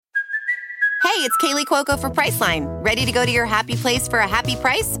Hey, it's Kaylee Cuoco for Priceline. Ready to go to your happy place for a happy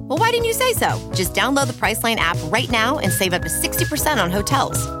price? Well, why didn't you say so? Just download the Priceline app right now and save up to 60% on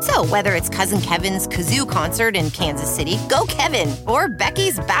hotels. So whether it's Cousin Kevin's Kazoo Concert in Kansas City, go Kevin, or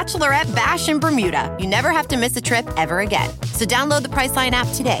Becky's Bachelorette Bash in Bermuda, you never have to miss a trip ever again. So download the Priceline app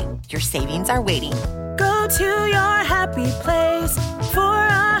today. Your savings are waiting. Go to your happy place for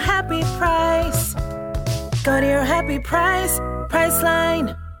a happy price. Go to your happy price,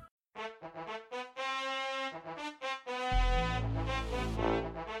 Priceline.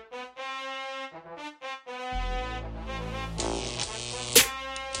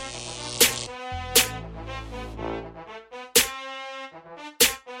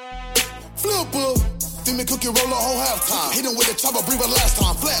 Flip book. Then the cookie roll a whole halftime. Hit him with a chopper, breathe a last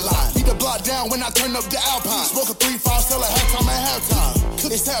time. Flatline. Beat the block down when I turn up the Alpine. Smoke a 3-5, sell a halftime at halftime.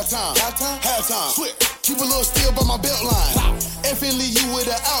 It's halftime. Halftime? Halftime. Switch. Keep a little still by my belt line. Effing leave you with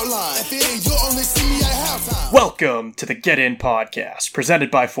an outline. And you'll only see me at halftime. Welcome to the Get In Podcast, presented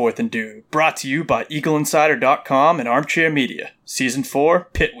by Fourth and Dude. Brought to you by EagleInsider.com and Armchair Media. Season 4,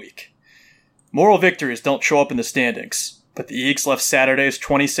 Pit Week. Moral victories don't show up in the standings, but the Eagles left Saturday's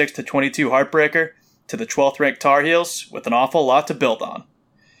 26-22 heartbreaker to the 12th-ranked Tar Heels with an awful lot to build on.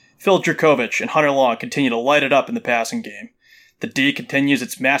 Phil Dracovic and Hunter Long continue to light it up in the passing game. The D continues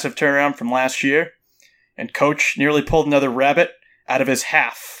its massive turnaround from last year, and Coach nearly pulled another rabbit out of his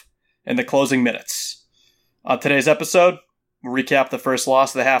half in the closing minutes. On today's episode, we'll recap the first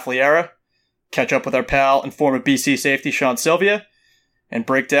loss of the Hafley era, catch up with our pal and former BC safety Sean Sylvia, and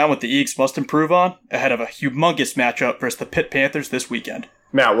break down what the Eagles must improve on ahead of a humongous matchup versus the Pitt Panthers this weekend.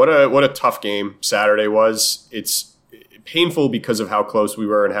 Matt, what a tough game Saturday was. It's painful because of how close we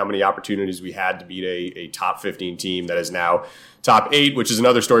were and how many opportunities we had to beat a top 15 team that is now top 8, which is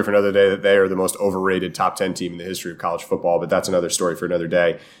another story for another day, that they are the most overrated top 10 team in the history of college football, but that's another story for another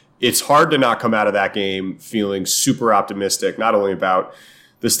day. It's hard to not come out of that game feeling super optimistic, not only about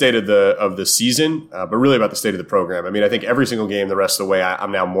the state of the season, but really about the state of the program. I mean, I think every single game the rest of the way,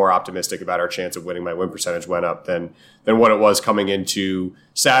 I'm now more optimistic about our chance of winning. My win percentage went up than what it was coming into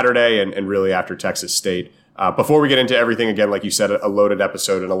Saturday and really after Texas State. Before we get into everything, again, like you said, a loaded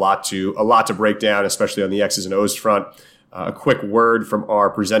episode and a lot to break down, especially on the X's and O's front. A quick word from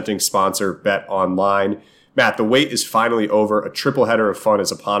our presenting sponsor, Bet Online. Matt, the wait is finally over. A triple header of fun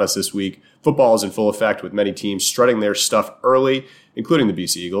is upon us this week. Football is in full effect with many teams strutting their stuff early, including the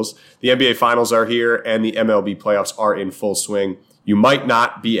BC Eagles. The NBA Finals are here and the MLB playoffs are in full swing. You might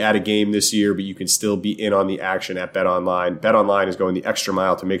not be at a game this year, but you can still be in on the action at BetOnline. BetOnline is going the extra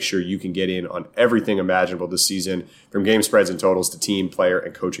mile to make sure you can get in on everything imaginable this season, from game spreads and totals to team, player,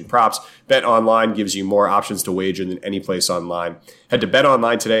 and coaching props. BetOnline gives you more options to wager than any place online. Head to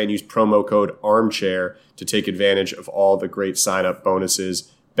BetOnline today and use promo code ARMCHAIR to take advantage of all the great sign-up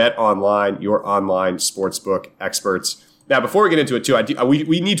bonuses. BetOnline, your online sportsbook experts. Now, before we get into it, too,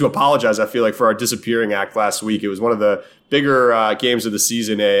 we need to apologize, I feel like, for our disappearing act last week. It was one of the bigger games of the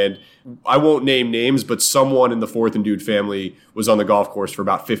season, and I won't name names, but someone in the Fourth and Dude family was on the golf course for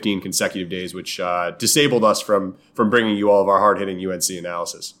about 15 consecutive days, which disabled us from bringing you all of our hard-hitting UNC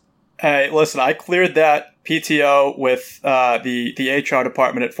analysis. Hey, listen, I cleared that PTO with the HR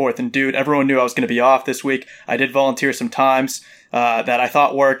department at Fourth and Dude. Everyone knew I was going to be off this week. I did volunteer some times that I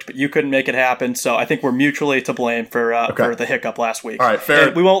thought worked, but you couldn't make it happen. So I think we're mutually to blame for the hiccup last week. All right, fair.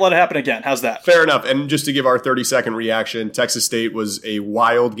 And we won't let it happen again. How's that? Fair enough. And just to give our 30-second reaction, Texas State was a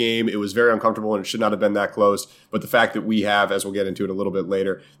wild game. It was very uncomfortable, and it should not have been that close. But the fact that we have, as we'll get into it a little bit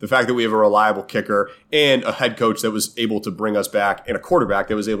later, the fact that we have a reliable kicker and a head coach that was able to bring us back, and a quarterback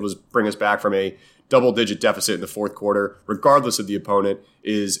that was able to bring us back from a double-digit deficit in the fourth quarter, regardless of the opponent,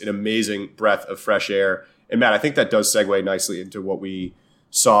 is an amazing breath of fresh air. And Matt, I think that does segue nicely into what we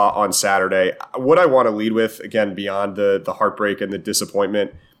saw on Saturday. What I want to lead with, again, beyond the heartbreak and the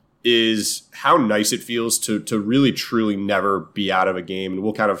disappointment, is how nice it feels to really, truly never be out of a game. And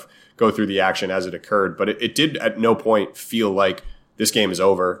we'll kind of go through the action as it occurred. But it did at no point feel like this game is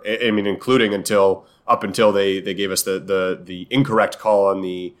over. I mean, including up until they gave us the incorrect call on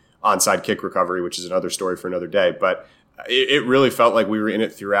the onside kick recovery, which is another story for another day. But it really felt like we were in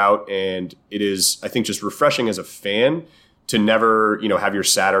it throughout, and it is, I think, just refreshing as a fan to never, have your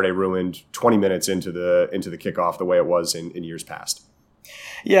Saturday ruined 20 minutes into the kickoff the way it was in years past.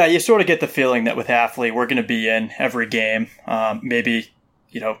 Yeah, you sort of get the feeling that with Hafley, we're going to be in every game, maybe,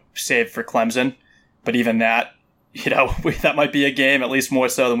 save for Clemson, but even that, that might be a game, at least more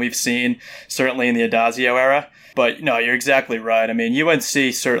so than we've seen, certainly in the Adazio era. But no, you're exactly right. I mean, UNC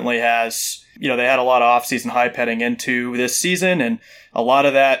certainly has, they had a lot of offseason hype heading into this season, and a lot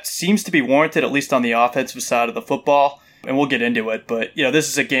of that seems to be warranted, at least on the offensive side of the football. and we'll get into it. But, this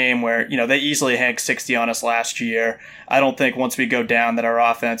is a game where, they easily hanged 60 on us last year. I don't think once we go down that our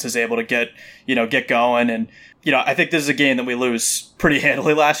offense is able to get going. And, I think this is a game that we lose pretty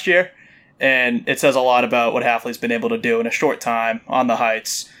handily last year. And it says a lot about what Hafley's been able to do in a short time on the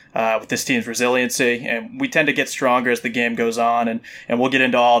Heights with this team's resiliency. And we tend to get stronger as the game goes on. And we'll get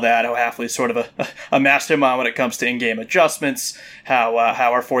into all that, how Hafley's sort of a mastermind when it comes to in-game adjustments, how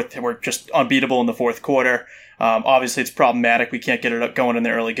we're just unbeatable in the fourth quarter. Obviously, it's problematic. We can't get it going in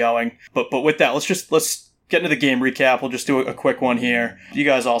the early going. But with that, let's get into the game recap. We'll just do a quick one here. You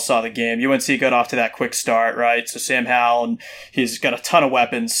guys all saw the game. UNC got off to that quick start, right? So Sam Howell, and he's got a ton of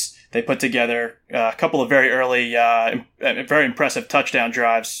weapons. They put together a couple of very early, very impressive touchdown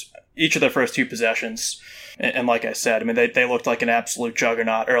drives, each of their first two possessions. And like I said, they looked like an absolute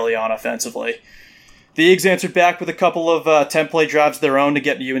juggernaut early on offensively. The Eagles answered back with a couple of 10-play drives of their own to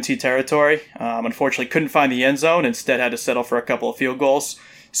get into UNC territory. Unfortunately, couldn't find the end zone. Instead, had to settle for a couple of field goals.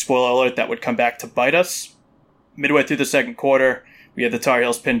 Spoiler alert, that would come back to bite us. Midway through the second quarter, we had the Tar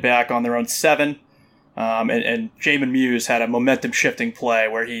Heels pinned back on their own 7. And Jamin Muse had a momentum-shifting play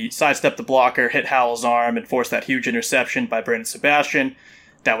where he sidestepped the blocker, hit Howell's arm, and forced that huge interception by Brandon Sebastian.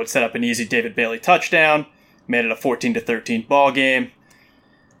 That would set up an easy David Bailey touchdown, made it a 14-13 ball game.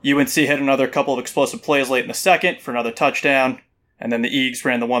 UNC hit another couple of explosive plays late in the second for another touchdown, and then the Eagles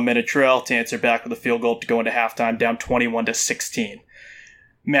ran the 1-minute drill to answer back with a field goal to go into halftime down 21-16.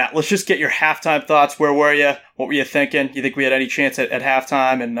 Matt, let's just get your halftime thoughts. Where were you? What were you thinking? You think we had any chance at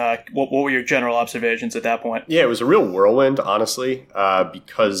halftime? And what were your general observations at that point? Yeah, it was a real whirlwind, honestly,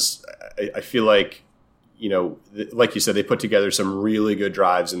 because I feel like, like you said, they put together some really good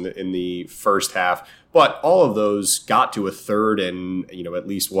drives in the first half. But all of those got to a third and, at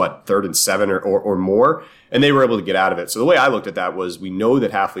least third and 7 or more, and they were able to get out of it. So the way I looked at that was, we know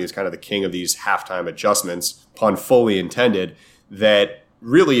that Hafley is kind of the king of these halftime adjustments, pun fully intended, that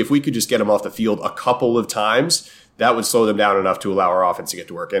really, if we could just get them off the field a couple of times, that would slow them down enough to allow our offense to get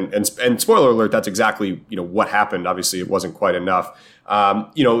to work. And spoiler alert, that's exactly what happened. Obviously, it wasn't quite enough.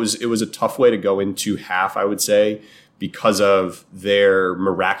 It was a tough way to go into half, I would say, because of their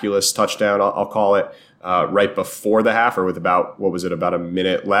miraculous touchdown, I'll call it, right before the half, or with about a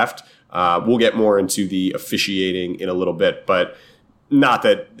minute left. We'll get more into the officiating in a little bit, but not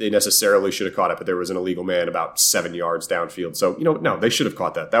that they necessarily should have caught it, but there was an illegal man about 7 yards downfield. So, no, they should have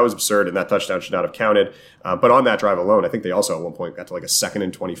caught that. That was absurd, and that touchdown should not have counted. But on that drive alone, I think they also at one point got to like a 2nd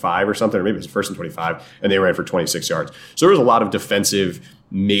and 25 or something, or maybe it was 1st and 25, and they ran for 26 yards. So there was a lot of defensive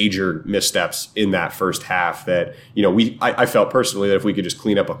major missteps in that first half that, I felt personally that if we could just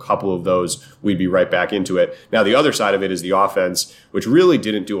clean up a couple of those, we'd be right back into it. Now, the other side of it is the offense, which really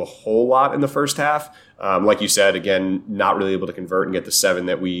didn't do a whole lot in the first half. Like you said, again, not really able to convert and get the 7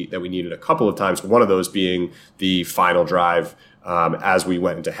 that we needed a couple of times. One of those being the final drive as we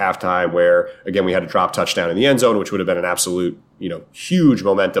went into halftime, where again we had a drop touchdown in the end zone, which would have been an absolute huge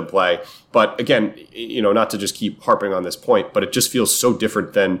momentum play. But again, not to just keep harping on this point, but it just feels so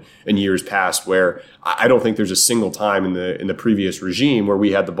different than in years past, where I don't think there's a single time in the previous regime where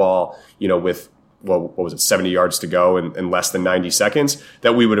we had the ball, with, what was it, 70 yards to go in less than 90 seconds,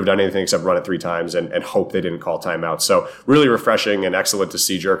 that we would have done anything except run it 3 times and hope they didn't call timeout. So really refreshing and excellent to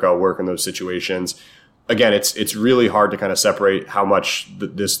see Jerko work in those situations. Again, it's really hard to kind of separate how much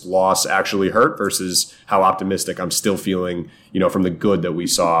this loss actually hurt versus how optimistic I'm still feeling, from the good that we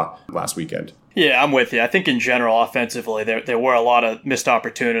saw last weekend. Yeah, I'm with you. I think in general, offensively, there were a lot of missed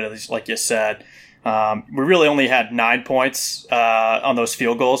opportunities, like you said. We really only had 9 points on those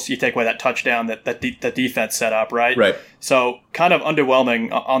field goals. You take away that touchdown that the defense set up, right? Right. So kind of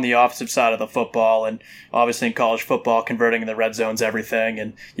underwhelming on the offensive side of the football. And obviously in college football, converting in the red zone's everything,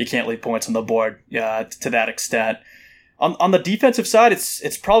 and you can't leave points on the board to that extent. On the defensive side,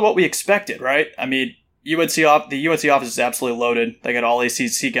 it's probably what we expected, right? The UNC offense is absolutely loaded. They got all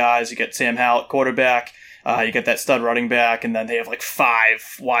ACC guys. You get Sam Howell at quarterback. You get that stud running back, and then they have like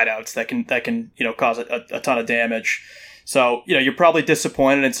 5 wideouts that can cause a ton of damage. So you're probably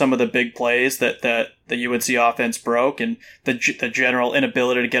disappointed in some of the big plays that the UNC offense broke, and the general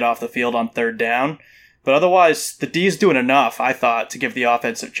inability to get off the field on third down. But otherwise, the D is doing enough, I thought, to give the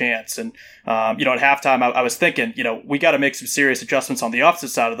offense a chance. And at halftime, I was thinking, we got to make some serious adjustments on the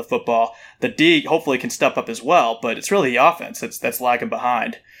offensive side of the football. The D hopefully can step up as well, but it's really the offense that's lagging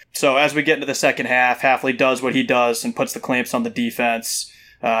behind. So as we get into the second half, Hafley does what he does and puts the clamps on the defense.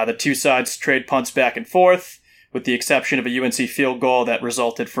 The two sides trade punts back and forth, with the exception of a UNC field goal that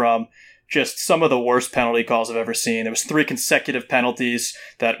resulted from just some of the worst penalty calls I've ever seen. There was 3 consecutive penalties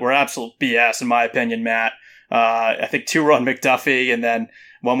that were absolute BS, in my opinion, Matt. I think 2 were on McDuffie, and then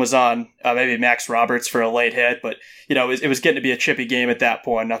One was on maybe Max Roberts for a late hit, but it was getting to be a chippy game at that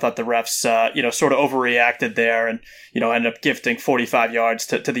point. And I thought the refs sort of overreacted there, and ended up gifting 45 yards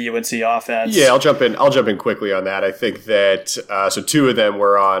to the UNC offense. Yeah, I'll jump in quickly on that. I think that so two of them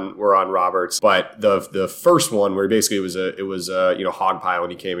were on Roberts, but the first one where basically it was hog pile,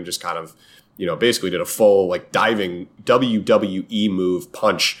 and he came and just kind of basically did a full like diving WWE move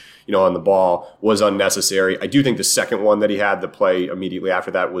punch on the ball was unnecessary. I do think the second one that he had, the play immediately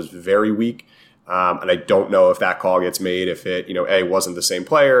after that, was very weak. And I don't know if that call gets made if it, wasn't the same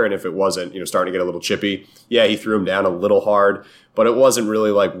player, and if it wasn't, starting to get a little chippy. Yeah, he threw him down a little hard, but it wasn't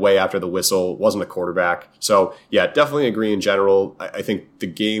really like way after the whistle. It wasn't a quarterback. So yeah, definitely agree in general. I think the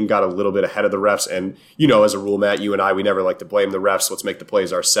game got a little bit ahead of the refs, and as a rule, Matt, you and I, we never like to blame the refs. Let's make the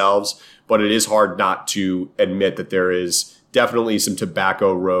plays ourselves. But it is hard not to admit that there is definitely some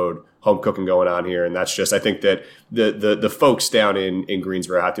Tobacco Road home cooking going on here. And that's just, I think that the folks down in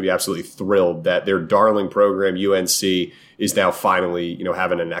Greensboro have to be absolutely thrilled that their darling program, UNC, is now finally,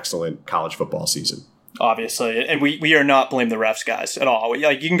 having an excellent college football season. Obviously. And we are not blaming the refs, guys, at all.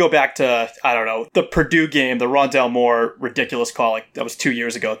 Like, you can go back to, I don't know, the Purdue game, the Rondell Moore ridiculous call. Like, that was 2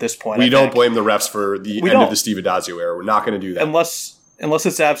 years ago at this point. We don't blame the refs for the end of the Steve Addazio era. We're not going to do that. Unless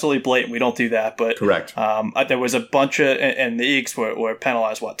it's absolutely blatant, we don't do that. But correct. There was a bunch of, and the Eagles were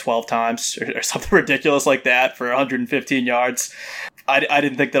penalized, 12 times or something ridiculous like that for 115 yards. I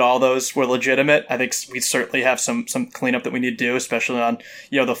didn't think that all those were legitimate. I think we certainly have some cleanup that we need to do, especially on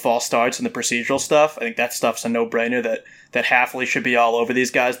the false starts and the procedural stuff. I think that stuff's a no-brainer that Hafley should be all over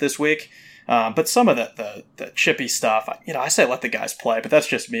these guys this week. But some of the chippy stuff, I say let the guys play, but that's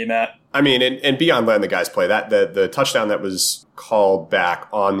just me, Matt. I mean, and beyond letting the guys play, that the touchdown that was called back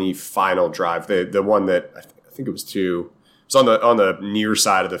on the final drive, the one that I think it was two, it was on the near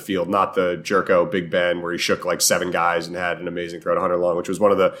side of the field, not the Jerko Big Ben where he shook like 7 guys and had an amazing throw to Hunter Long, which was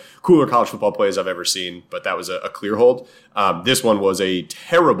one of the cooler college football plays I've ever seen. But that was a clear hold. This one was a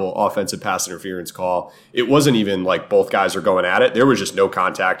terrible offensive pass interference call. It wasn't even like both guys are going at it. There was just no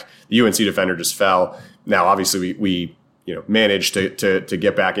contact. The UNC defender just fell. Now, obviously, we managed to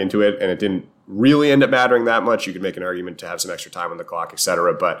get back into it, and it didn't really end up mattering that much. You could make an argument to have some extra time on the clock, et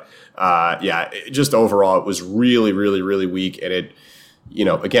cetera. But just overall, it was really, really, really weak. And it,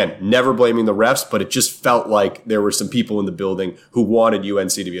 again, never blaming the refs, but it just felt like there were some people in the building who wanted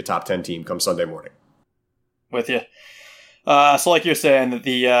UNC to be a top 10 team come Sunday morning. With you. So like you're saying,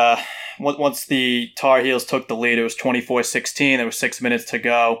 that once the Tar Heels took the lead, it was 24-16. There was 6 minutes to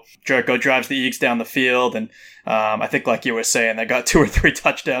go. Jerko drives the Eagles down the field, and I think like you were saying, they got 2 or 3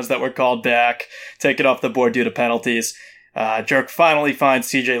 touchdowns that were called back, taken off the board due to penalties. Jerk finally finds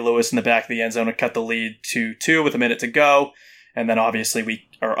CJ Lewis in the back of the end zone to cut the lead to 2 with a minute to go. And then obviously we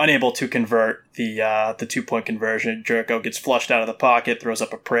are unable to convert the 2-point conversion. Jerko gets flushed out of the pocket, throws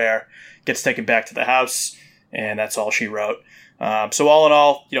up a prayer, gets taken back to the house, and that's all she wrote. So all in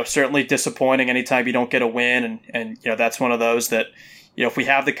all, certainly disappointing anytime you don't get a win. And that's one of those that, if we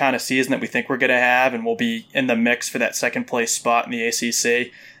have the kind of season that we think we're going to have and we'll be in the mix for that second place spot in the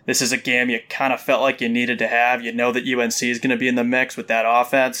ACC, this is a game you kind of felt like you needed to have. You know that UNC is going to be in the mix with that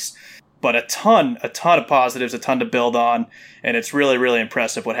offense. But a ton of positives, a ton to build on, and it's really, really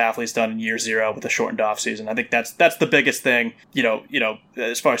impressive what Hafley's done in year 0 with a shortened offseason. I think that's the biggest thing,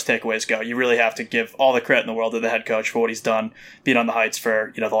 as far as takeaways go. You really have to give all the credit in the world to the head coach for what he's done, being on the heights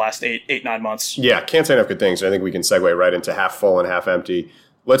for, the last 8-9 months. Yeah, can't say enough good things. I think we can segue right into half full and half empty.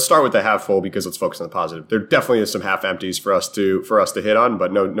 Let's start with the half full because let's focus on the positive. There definitely is some half empties for us to hit on,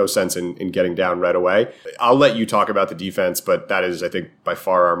 but no sense in getting down right away. I'll let you talk about the defense, but that is, I think, by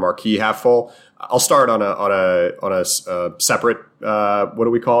far our marquee half full. I'll start on a separate what do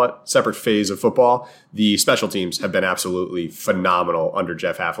we call it? Separate phase of football. The special teams have been absolutely phenomenal under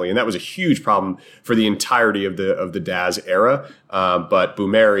Jeff Hafley, and that was a huge problem for the entirety of the Daz era. But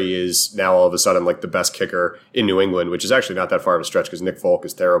Boumeri is now all of a sudden like the best kicker in New England, which is actually not that far of a stretch because Nick Folk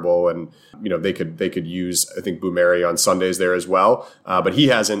is terrible, and they could use, I think, Boumeri on Sundays there as well. But he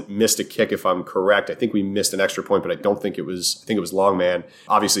hasn't missed a kick, if I'm correct. I think we missed an extra point, but I don't think it was. I think it was Longman.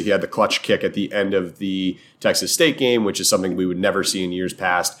 Obviously, he had the clutch kick at the end of the Texas State game, which is something we would never see in years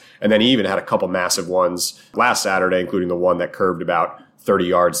past. And then he even had a couple massive ones last Saturday, including the one that curved about 30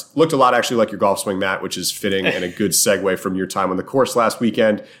 yards. Looked a lot actually like your golf swing, Matt, which is fitting and a good segue from your time on the course last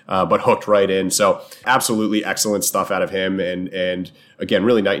weekend, but hooked right in. So absolutely excellent stuff out of him. And again,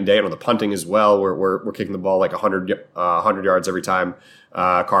 really night and day. And on the punting as well, we're kicking the ball like 100 yards every time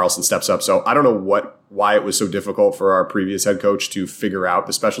Carlson steps up. So I don't know why it was so difficult for our previous head coach to figure out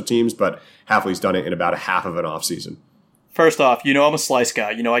the special teams, but Hafley's done it in about a half of an offseason. First off, I'm a slice guy.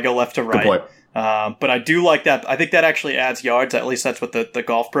 I go left to right. Good point. But I do like that. I think that actually adds yards. At least that's what the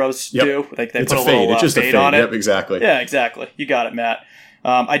golf pros do. They it's put a a fade. little It's just a fade fade on it. Yep, exactly. Yeah, exactly. You got it, Matt.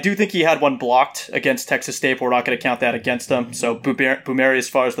 I do think he had one blocked against Texas State, but we're not going to count that against him. So Bumeri, as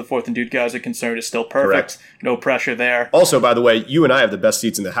far as the 4th and Dude guys are concerned, is still perfect. Correct. No pressure there. Also, by the way, you and I have the best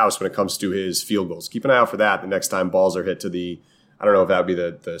seats in the house when it comes to his field goals. Keep an eye out for that the next time balls are hit to the, I don't know if that would be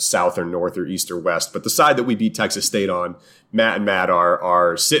the south or north or east or west, but the side that we beat Texas State on, Matt and Matt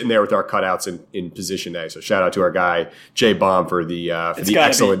are sitting there with our cutouts in position A. So shout out to our guy, Jay Baum, for the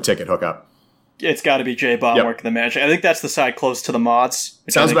excellent ticket hookup. It's got to be Jay Baum working the magic. I think that's the side close to the mods.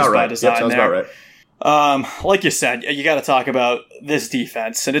 Sounds about right. Sounds about right. Like you said, you got to talk about this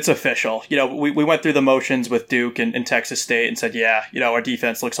defense, and it's official. We went through the motions with Duke and Texas State and said, our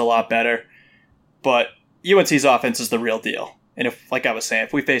defense looks a lot better. But UNC's offense is the real deal. And if, like I was saying,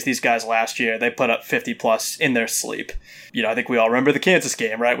 if we faced these guys last year, they put up 50-plus in their sleep. I think we all remember the Kansas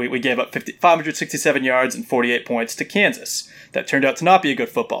game, right? We gave up 567 yards and 48 points to Kansas. That turned out to not be a good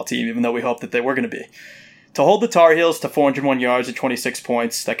football team, even though we hoped that they were going to be. To hold the Tar Heels to 401 yards and 26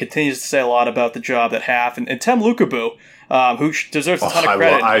 points, that continues to say a lot about the job that Half and Tem Lukabu, who deserves a ton of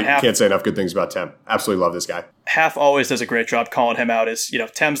credit. I can't say enough good things about Tem. Absolutely love this guy. Half always does a great job calling him out as,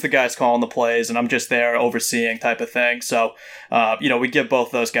 Tem's the guy's calling the plays, and I'm just there overseeing type of thing. So, we give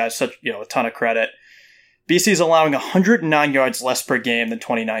both those guys such, a ton of credit. BC's allowing 109 yards less per game than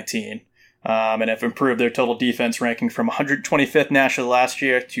 2019, and have improved their total defense ranking from 125th nationally last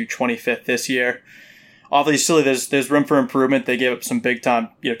year to 25th this year. Obviously, there's room for improvement. They gave up some big-time,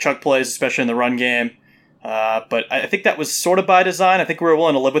 chunk plays, especially in the run game. But I think that was sort of by design. I think we were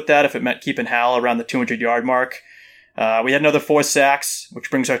willing to live with that if it meant keeping Hal around the 200-yard mark. We had another 4 sacks,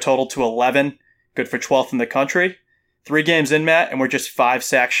 which brings our total to 11. Good for 12th in the country. 3 games in, Matt, and we're just 5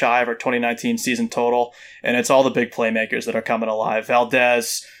 sacks shy of our 2019 season total. And it's all the big playmakers that are coming alive.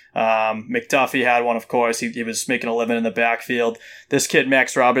 Valdez, McDuffie had one, of course. He was making a living in the backfield. This kid,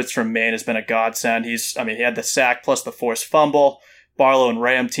 Max Roberts from Maine, has been a godsend. He had the sack plus the forced fumble. Barlow and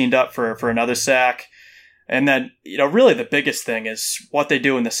Ram teamed up for another sack. And then, really the biggest thing is what they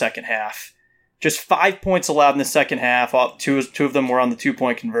do in the second half. Just 5 points allowed in the second half. Two of them were on the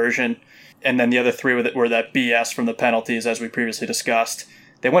 2-point conversion. And then the other 3 were that BS from the penalties, as we previously discussed.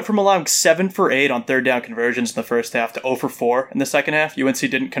 They went from allowing 7 for 8 on third down conversions in the first half to 0 for 4 in the second half. UNC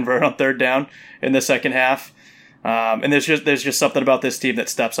didn't convert on third down in the second half. And there's just something about this team that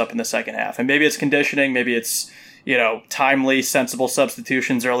steps up in the second half. And maybe it's conditioning, maybe it's, timely, sensible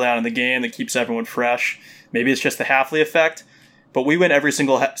substitutions early on in the game that keeps everyone fresh. Maybe it's just the Halfley effect. But we win every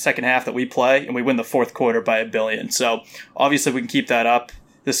single second half that we play, and we win the fourth quarter by 1 billion. So obviously we can keep that up.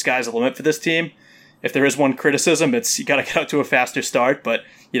 The sky's the limit for this team. If there is one criticism, it's you got to get out to a faster start, but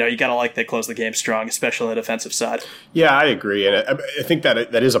you got to like they close the game strong, especially on the defensive side. Yeah, I agree, and I think that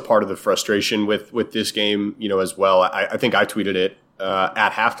is a part of the frustration with this game, as well. I think I tweeted it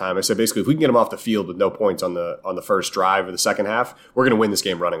at halftime. I said basically, if we can get them off the field with no points on the first drive of the second half, we're going to win this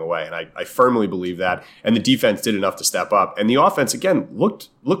game running away, and I firmly believe that. And the defense did enough to step up, and the offense again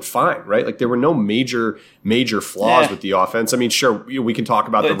looked fine, right? Like there were no major flaws with the offense. I mean, sure, we can talk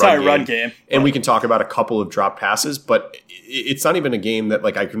about the entire run game, and we can talk about a couple of drop passes, but it's not even a game that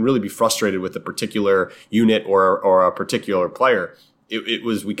like I can really be frustrated with a particular unit or a particular player. It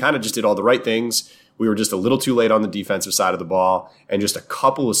was we kind of just did all the right things. We were just a little too late on the defensive side of the ball and just a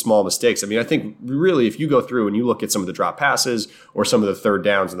couple of small mistakes. I mean, I think really if you go through and you look at some of the drop passes or some of the third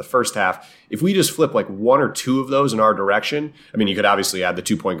downs in the first half, if we just flip like 1 or 2 of those in our direction, I mean, you could obviously add the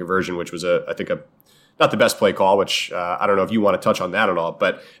 2-point conversion, which was I think not the best play call, which I don't know if you want to touch on that at all.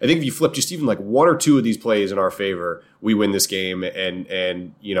 But I think if you flip just even like 1 or 2 of these plays in our favor, we win this game.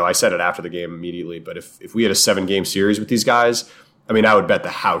 And I said it after the game immediately, but if we had a 7-game series with these guys, I mean, I would bet the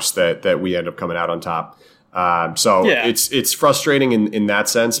house that we end up coming out on top. It's frustrating in that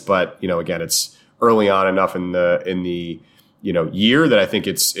sense, but again, it's early on enough in the year that I think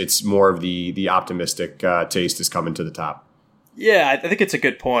it's more of the optimistic taste is coming to the top. Yeah, I think it's a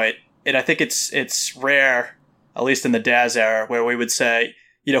good point, and I think it's rare, at least in the Daz era, where we would say,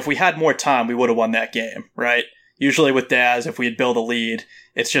 if we had more time, we would have won that game, right? Usually with Daz, if we had built a lead,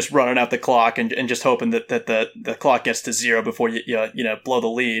 it's just running out the clock and just hoping that the clock gets to 0 before you blow the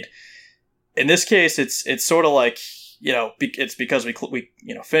lead. In this case, it's sort of like it's because we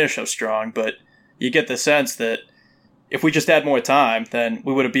finished so strong, but you get the sense that if we just had more time, then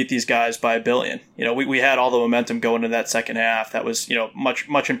we would have beat these guys by 1 billion. We had all the momentum going into that second half. That was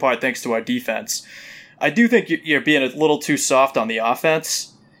much in part thanks to our defense. I do think you're being a little too soft on the offense.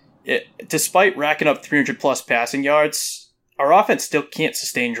 Despite racking up 300-plus passing yards, our offense still can't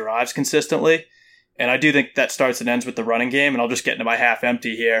sustain drives consistently. And I do think that starts and ends with the running game, and I'll just get into my half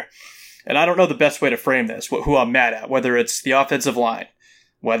empty here. and I don't know the best way to frame this, who I'm mad at, whether it's the offensive line,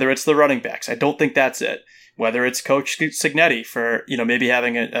 whether it's the running backs. I don't think that's it. Whether it's Coach Cignetti for, maybe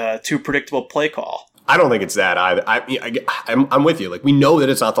having a too predictable play call. I don't think it's that either. I'm with you. Like, we know that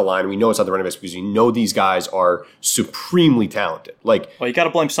it's not the line. We know it's not the running backs because we know these guys are supremely talented. Like, well, you got to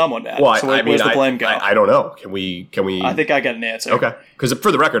blame someone, Matt. Well, so where's the blame go? I don't know. Can we? I think I got an answer. Okay. Because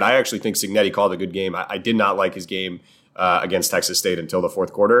for the record, I actually think Cignetti called a good game. I did not like his game against Texas State until the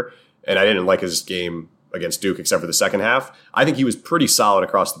fourth quarter, and I didn't like his game against Duke except for the second half. I think he was pretty solid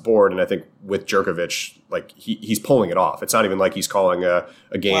across the board, and I think with Jurkovec, like, he's pulling it off. It's not even like he's calling a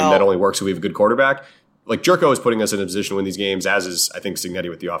game that only works if we have a good quarterback. Like, Jerko is putting us in a position to win these games, as is, I think, Cignetti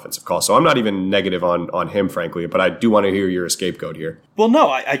with the offensive call. So I'm not even negative on him, frankly, but I do want to hear your scapegoat here. Well, no,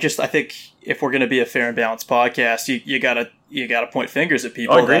 I think if we're going to be a fair and balanced podcast, you gotta point fingers at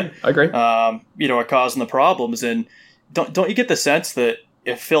people I agree. Are causing the problems. And don't you get the sense that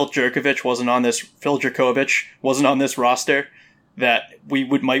if Phil Jurkovec wasn't on this roster, that we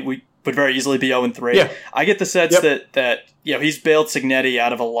would very easily be 0-3. Yeah. I get the sense that he's bailed Cignetti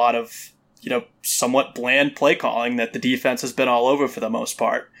out of a lot of somewhat bland play calling that the defense has been all over for the most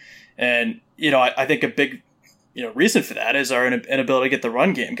part. And, I think a big, reason for that is our inability to get the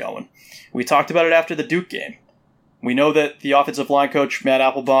run game going. We talked about it after the Duke game. We know that the offensive line coach, Matt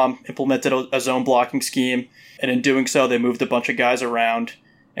Applebaum, implemented a zone blocking scheme. And in doing so, they moved a bunch of guys around.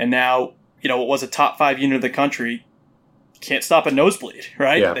 And now, what was a top 5 unit of the country can't stop a nosebleed,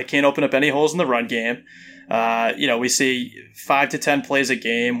 right? Yeah. They can't open up any holes in the run game. We see 5 to 10 plays a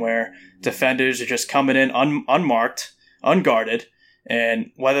game where defenders are just coming in unmarked, unguarded, and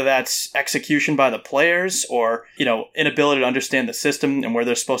whether that's execution by the players or, inability to understand the system and where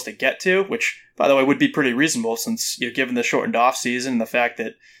they're supposed to get to, which, by the way, would be pretty reasonable since, given the shortened off season and the fact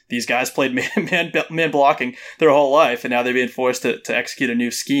that these guys played man blocking their whole life and now they're being forced to execute a new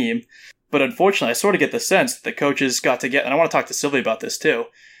scheme. But unfortunately, I sort of get the sense that the coaches got to get, and I want to talk to Sylvie about this too,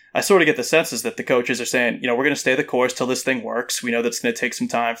 I sort of get the senses that the coaches are saying, we're going to stay the course till this thing works. We know that's going to take some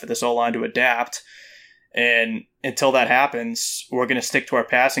time for this O-line to adapt. And until that happens, we're going to stick to our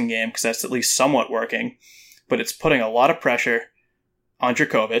passing game because that's at least somewhat working. But it's putting a lot of pressure on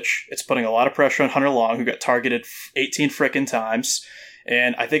Jurkovec. It's putting a lot of pressure on Hunter Long, who got targeted 18 frickin' times.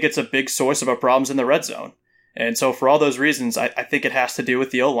 And I think it's a big source of our problems in the red zone. And so for all those reasons, I think it has to do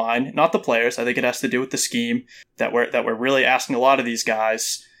with the O-line, not the players. I think it has to do with the scheme that we're really asking a lot of these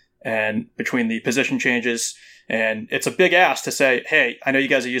guys. And between the position changes, and it's a big ask to say, hey, I know you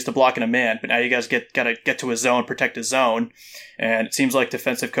guys are used to blocking a man, but now you guys gotta get to a zone, protect a zone. And it seems like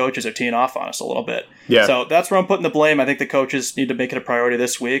defensive coaches are teeing off on us a little bit. Yeah. So that's where I'm putting the blame. I think the coaches need to make it a priority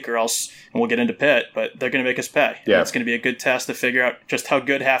this week or else, and we'll get into Pitt, but they're going to make us pay. Yeah. And it's going to be a good test to figure out just how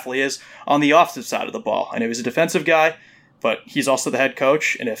good Hafley is on the offensive side of the ball. I know he's a defensive guy, but he's also the head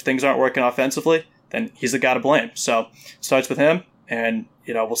coach. And if things aren't working offensively, then he's the guy to blame. So it starts with him. And,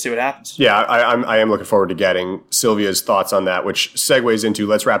 we'll see what happens. Yeah, I am looking forward to getting Sylvia's thoughts on that, which segues into,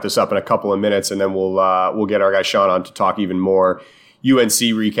 let's wrap this up in a couple of minutes, and then we'll get our guy Sean on to talk even more UNC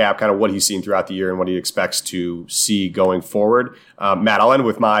recap, kind of what he's seen throughout the year and what he expects to see going forward. Matt, I'll end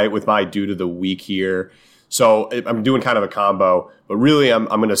with my dude of the week here. So I'm doing kind of a combo, but really I'm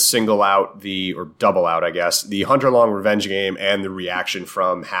going to single out or double out, I guess, the Hunter Long revenge game and the reaction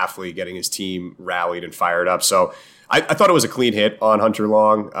from Hafley getting his team rallied and fired up. So I thought it was a clean hit on Hunter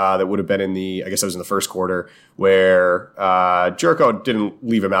Long that would have been in the first quarter, where Jerko didn't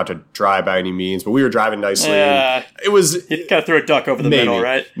leave him out to dry by any means, but we were driving nicely. He kind of threw a duck over the middle,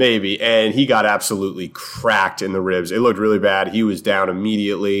 right? Maybe, and he got absolutely cracked in the ribs. It looked really bad. He was down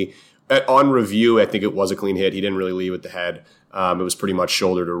immediately. On review, I think it was a clean hit. He didn't really leave with the head. It was pretty much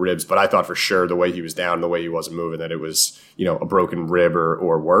shoulder to ribs, but I thought for sure the way he was down, the way he wasn't moving, that it was a broken rib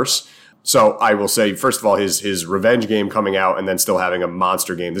or worse. So I will say, first of all, his revenge game coming out and then still having a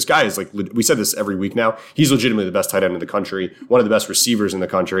monster game. This guy is we said this every week now, he's legitimately the best tight end in the country, one of the best receivers in the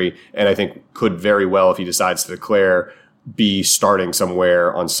country, and I think could very well, if he decides to declare, be starting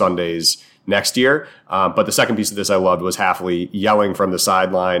somewhere on Sundays next year. But the second piece of this I loved was Hafley yelling from the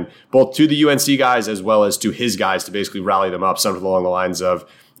sideline, both to the UNC guys as well as to his guys, to basically rally them up, something along the lines of,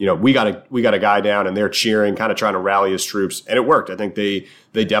 we got a guy down, and they're cheering, kind of trying to rally his troops, and it worked. I think they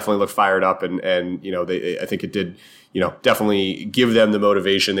definitely looked fired up, and I think it did definitely give them the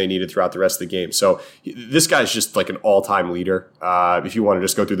motivation they needed throughout the rest of the game. So this guy's just like an all-time leader. If you want to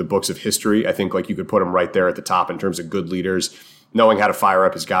just go through the books of history, I think you could put him right there at the top in terms of good leaders, knowing how to fire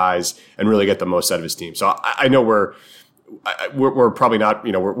up his guys and really get the most out of his team. So I know we're probably not,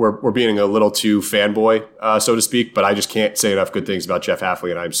 we're being a little too fanboy, so to speak, but I just can't say enough good things about Jeff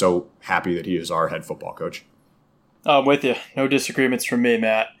Hafley, and I'm so happy that he is our head football coach. I'm with you. No disagreements from me,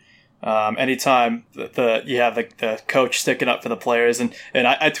 Matt. Anytime you have the coach sticking up for the players, and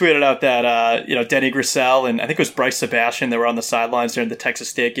I tweeted out that Denny Grissel and I think it was Bryce Sebastian that were on the sidelines during the Texas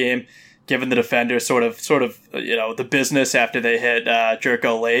State game, giving the defenders sort of the business after they hit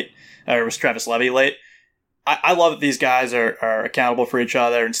Jerko late, or it was Travis Levy late. I love that these guys are accountable for each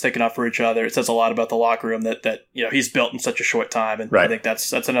other and sticking up for each other. It says a lot about the locker room that he's built in such a short time, and right. I think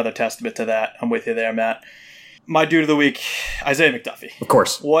that's another testament to that. I'm with you there, Matt. My dude of the week, Isaiah McDuffie. Of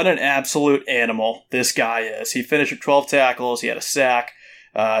course. What an absolute animal this guy is. He finished with 12 tackles. He had a sack,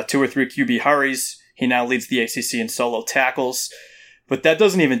 2 or 3 QB hurries. He now leads the ACC in solo tackles. But that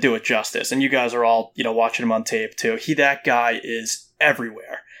doesn't even do it justice. And you guys are all, watching him on tape too. That guy is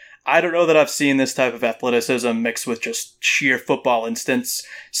everywhere. I don't know that I've seen this type of athleticism mixed with just sheer football instincts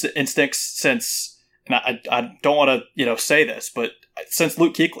since, and I don't want to, say this, but since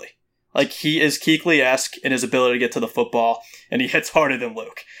Luke Kuechly. Like, he is Kuechly-esque in his ability to get to the football, and he hits harder than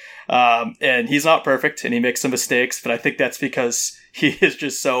Luke. And he's not perfect, and he makes some mistakes, but I think that's because he is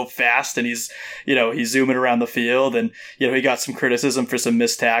just so fast, and he's zooming around the field, and, he got some criticism for some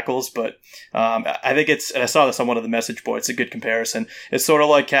missed tackles, but I think and I saw this on one of the message boards, a good comparison. It's sort of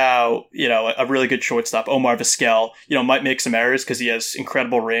like how, a really good shortstop, Omar Vizquel, might make some errors because he has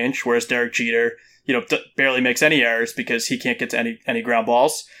incredible range, whereas Derek Jeter, barely makes any errors because he can't get to any ground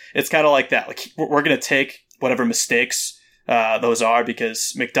balls. It's kind of like that. Like, we're going to take whatever mistakes those are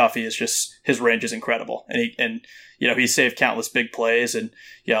because McDuffie is just, his range is incredible. And he saved countless big plays, and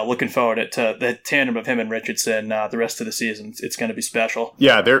looking forward to the tandem of him and Richardson the rest of the season. It's going to be special.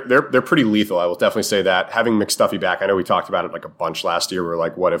 Yeah, they're pretty lethal. I will definitely say that. Having McDuffie back, I know we talked about it like a bunch last year. We're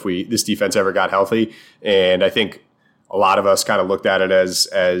like, what if this defense ever got healthy? And I think a lot of us kind of looked at it as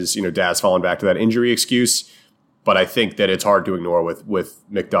Daz falling back to that injury excuse. But I think that it's hard to ignore with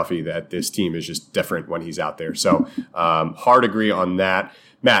McDuffie that this team is just different when he's out there. So hard agree on that.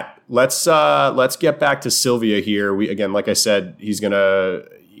 Matt, let's get back to Sylvia here. We again, like I said, he's gonna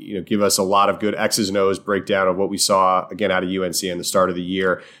give us a lot of good X's and O's breakdown of what we saw again out of UNC in the start of the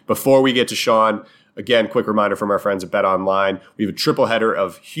year. Before we get to Sean, again, quick reminder from our friends at Bet Online. We have a triple header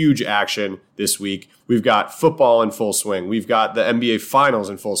of huge action this week. We've got football in full swing. We've got the NBA Finals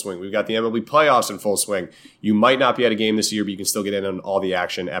in full swing. We've got the MLB playoffs in full swing. You might not be at a game this year, but you can still get in on all the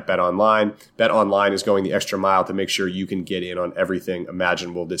action at Bet Online. Bet Online is going the extra mile to make sure you can get in on everything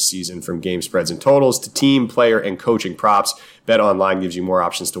imaginable this season, from game spreads and totals to team, player, and coaching props. Bet Online gives you more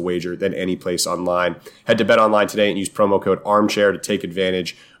options to wager than any place online. Head to Bet Online today and use promo code ARMCHAIR to take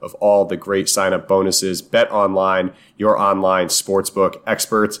advantage of all the great sign-up bonuses. Bet Online, your online sportsbook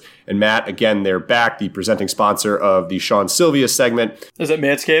experts. And Matt, again, they're back, the presenting sponsor of the Sean Sylvia segment. Is it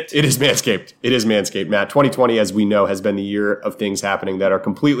Manscaped? It is Manscaped. It is Manscaped, Matt. 2020, as we know, has been the year of things happening that are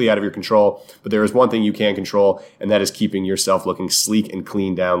completely out of your control. But there is one thing you can control, and that is keeping yourself looking sleek and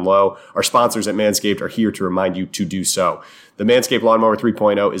clean down low. Our sponsors at Manscaped are here to remind you to do so. The Manscaped Lawnmower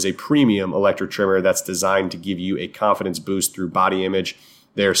 3.0 is a premium electric trimmer that's designed to give you a confidence boost through body image.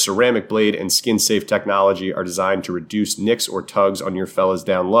 Their ceramic blade and skin-safe technology are designed to reduce nicks or tugs on your fellas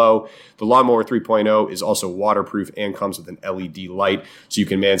down low. The Lawnmower 3.0 is also waterproof and comes with an LED light, so you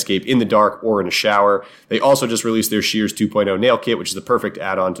can manscape in the dark or in a shower. They also just released their Shears 2.0 nail kit, which is the perfect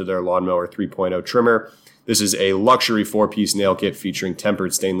add-on to their Lawnmower 3.0 trimmer. This is a luxury 4-piece nail kit featuring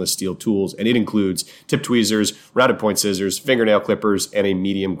tempered stainless steel tools, and it includes tip tweezers, rounded point scissors, fingernail clippers, and a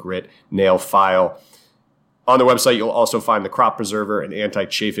medium grit nail file. On the website, you'll also find the Crop Preserver, an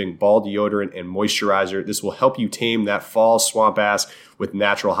anti-chafing ball deodorant and moisturizer. This will help you tame that fall swamp ass with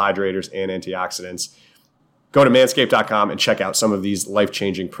natural hydrators and antioxidants. Go to manscaped.com and check out some of these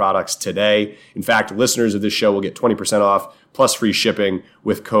life-changing products today. In fact, listeners of this show will get 20% off plus free shipping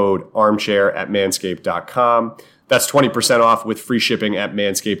with code armchair at manscaped.com. That's 20% off with free shipping at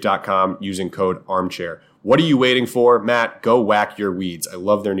manscaped.com using code armchair. What are you waiting for, Matt? Go whack your weeds. I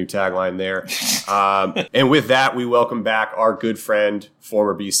love their new tagline there. And with that, we welcome back our good friend,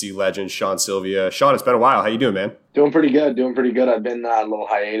 former BC legend, Sean Sylvia. Sean, it's been a while. How you doing, man? Doing pretty good. I've been on a little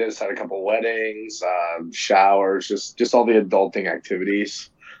hiatus, had a couple weddings, showers, just all the adulting activities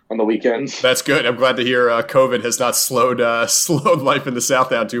on the weekends. That's good. I'm glad to hear COVID has not slowed life in the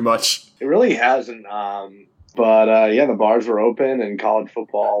South down too much. It really hasn't. But the bars were open and college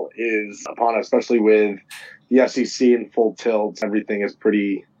football is upon us, especially with the SEC in full tilt. Everything is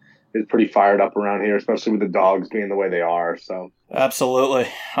pretty fired up around here, especially with the Dogs being the way they are. So absolutely.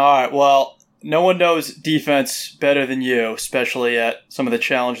 All right. Well, no one knows defense better than you, especially at some of the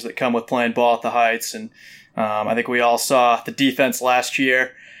challenges that come with playing ball at the Heights. And I think we all saw the defense last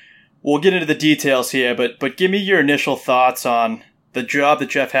year. We'll get into the details here, but give me your initial thoughts on the job that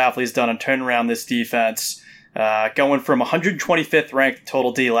Jeff Hafley's done on turning around this defense. going from 125th ranked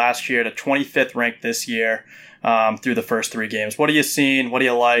total D last year to 25th ranked this year through the first 3 games. What are you seeing? What do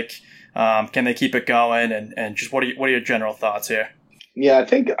you like? Can they keep it going? And just what are your general thoughts here? Yeah,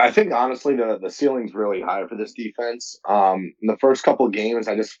 I think honestly the ceiling's really high for this defense. In the first couple of games,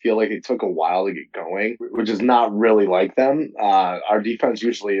 I just feel like it took a while to get going, which is not really like them. Our defense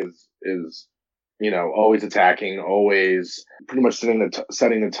usually is always attacking, always pretty much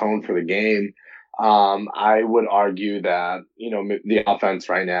setting the tone for the game. I would argue that, the offense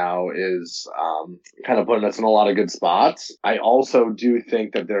right now is kind of putting us in a lot of good spots. I also do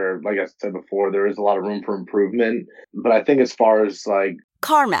think that like I said before, there is a lot of room for improvement. But I think as far as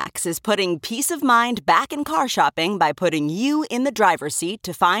CarMax is putting peace of mind back in car shopping by putting you in the driver's seat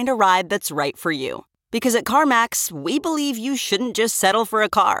to find a ride that's right for you. Because at CarMax, we believe you shouldn't just settle for a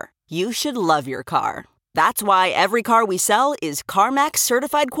car. You should love your car. That's why every car we sell is CarMax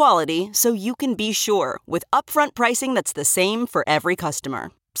certified quality, so you can be sure with upfront pricing that's the same for every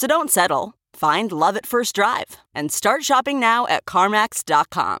customer. So don't settle. Find love at first drive and start shopping now at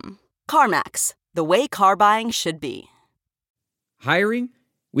CarMax.com. CarMax, the way car buying should be. Hiring?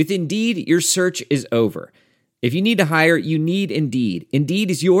 With Indeed, your search is over. If you need to hire, you need Indeed.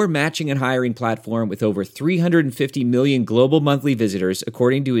 Indeed is your matching and hiring platform with over 350 million global monthly visitors,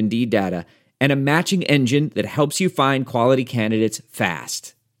 according to Indeed data, and a matching engine that helps you find quality candidates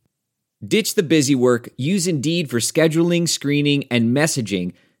fast. Ditch the busy work. Use Indeed for scheduling, screening, and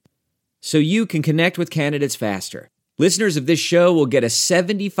messaging so you can connect with candidates faster. Listeners of this show will get a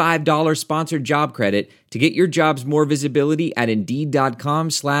 $75 sponsored job credit to get your jobs more visibility at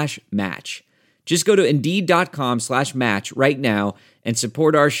Indeed.com/match. Just go to Indeed.com/match right now and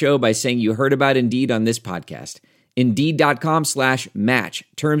support our show by saying you heard about Indeed on this podcast. Indeed.com/match.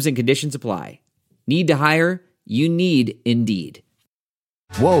 Terms and conditions apply. Need to hire? You need Indeed.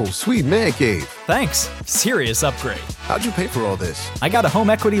 Whoa, sweet man cave. Thanks. Serious upgrade. How'd you pay for all this? I got a home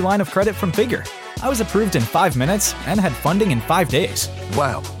equity line of credit from Figure. I was approved in 5 minutes and had funding in 5 days.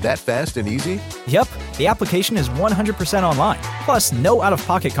 Wow, that fast and easy? Yep. The application is 100% online. Plus, no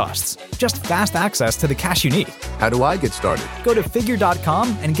out-of-pocket costs. Just fast access to the cash you need. How do I get started? Go to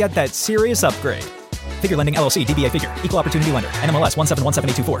Figure.com and get that serious upgrade. Figure Lending LLC, DBA Figure, Equal Opportunity Lender, NMLS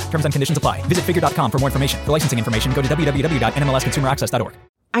 1717824. Terms and conditions apply. Visit Figure.com for more information. For licensing information, go to www.nmlsconsumeraccess.org.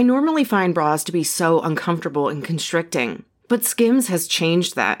 I normally find bras to be so uncomfortable and constricting, but Skims has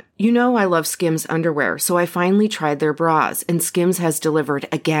changed that. You know I love Skims underwear, so I finally tried their bras, and Skims has delivered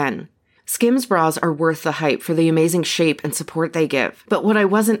again. Skims bras are worth the hype for the amazing shape and support they give, but what I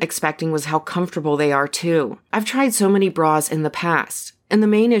wasn't expecting was how comfortable they are too. I've tried so many bras in the past, and the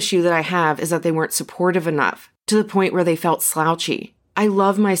main issue that I have is that they weren't supportive enough, to the point where they felt slouchy. I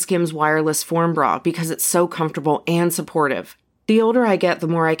love my Skims wireless form bra because it's so comfortable and supportive. The older I get, the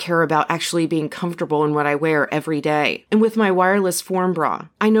more I care about actually being comfortable in what I wear every day. And with my wireless form bra,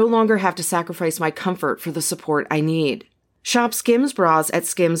 I no longer have to sacrifice my comfort for the support I need. Shop Skims bras at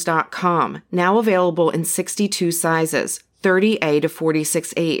skims.com, now available in 62 sizes, 30A to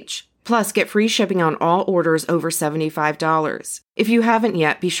 46H. Plus, get free shipping on all orders over $75. If you haven't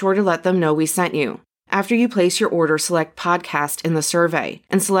yet, be sure to let them know we sent you. After you place your order, select podcast in the survey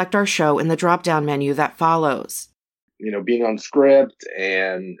and select our show in the drop-down menu that follows. Being on script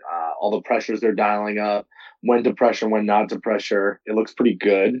and all the pressures they're dialing up, when to pressure, when not to pressure, it looks pretty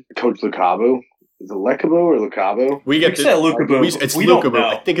good. Coach Lukabu. Is it Lekabu or Lukabu? We get Lukabu. It's Lukabu.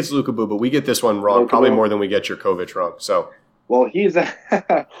 I think it's Lukabu, but we get this one wrong, probably more than we get Jurkovic wrong. So, well, he's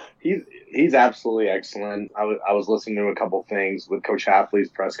absolutely excellent. I was listening to a couple things with Coach Hafley's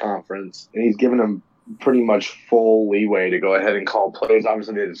press conference, and he's given him pretty much full leeway to go ahead and call plays.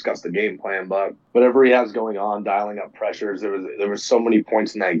 Obviously, they discussed the game plan, but whatever he has going on, dialing up pressures, there was so many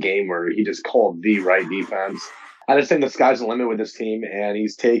points in that game where he just called the right defense. I just think the sky's the limit with this team, and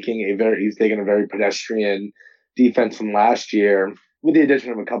he's taking a very pedestrian defense from last year with the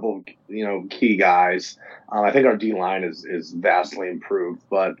addition of a couple of key guys. I think our D line is vastly improved,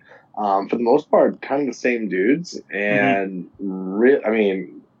 but for the most part, kind of the same dudes. And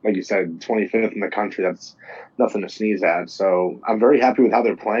like you said, 25th in the country, that's nothing to sneeze at. So I'm very happy with how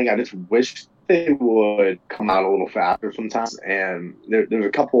they're playing. I just wish they would come out a little faster sometimes. And there's a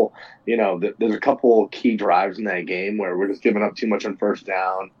couple, there's a couple key drives in that game where we're just giving up too much on first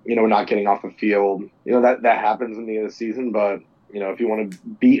down. We're not getting off the field. That happens in the end of the season. But, if you want to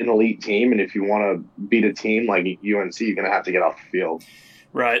beat an elite team and if you want to beat a team like UNC, you're going to have to get off the field.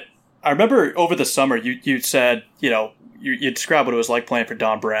 Right. I remember over the summer you said, you described what it was like playing for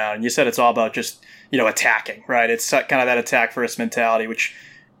Don Brown, and you said it's all about just, attacking, right? It's kind of that attack first mentality, which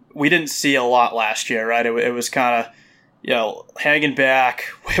we didn't see a lot last year, right? It was kind of, hanging back,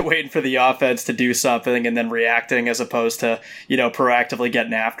 waiting for the offense to do something and then reacting as opposed to, proactively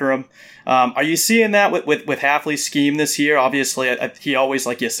getting after him. Are you seeing that with Hafley's scheme this year? Obviously, he always,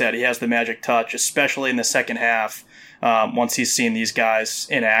 like you said, he has the magic touch, especially in the second half, once he's seen these guys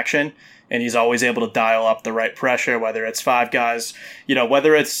in action. And he's always able to dial up the right pressure, whether it's 5 guys,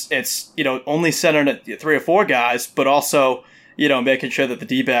 whether it's only centering at 3 or 4 guys, but also, making sure that the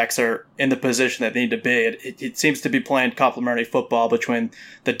D-backs are in the position that they need to be. It seems to be playing complementary football between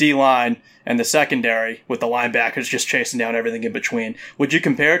the D-line and the secondary, with the linebackers just chasing down everything in between. Would you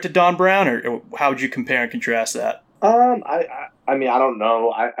compare it to Don Brown, or how would you compare and contrast that? I mean, I don't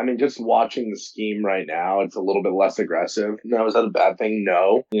know. I mean, just watching the scheme right now, it's a little bit less aggressive. Now, is that a bad thing?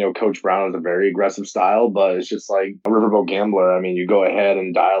 No. Coach Brown has a very aggressive style, but it's just like a riverboat gambler. I mean, you go ahead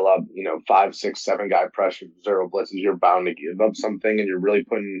and dial up, 5, 6, 7 guy pressure, 0 blitzes. You're bound to give up something, and you're really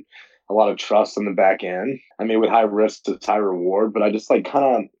putting a lot of trust on the back end. I mean, with high risk, it's high reward, but I just like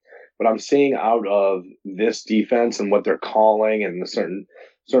kind of what I'm seeing out of this defense and what they're calling and the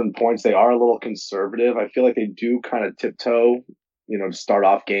certain points, they are a little conservative. I feel like they do kind of tiptoe, to start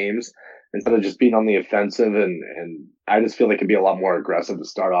off games instead of just being on the offensive. And I just feel they could be a lot more aggressive to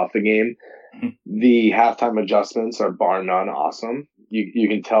start off the game. Mm-hmm. The halftime adjustments are bar none awesome. You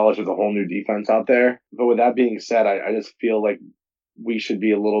can tell there's a whole new defense out there. But with that being said, I just feel like we should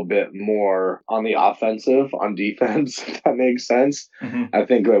be a little bit more on the offensive on defense, if that makes sense. Mm-hmm. I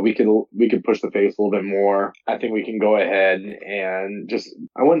think that we could push the pace a little bit more. I think we can go ahead and just,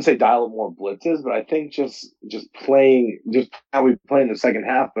 I wouldn't say dial up more blitzes, but I think just playing just how we play in the second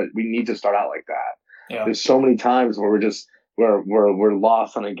half, but we need to start out like that. Yeah. There's so many times where we're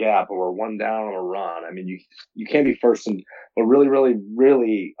lost on a gap or we're 1 down on a run. I mean, you can't be first. And what really, really,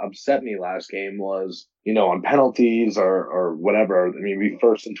 really upset me last game was, on penalties or whatever. I mean, we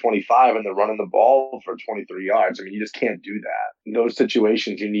 1st and 25 and they're running the ball for 23 yards. I mean, you just can't do that. In those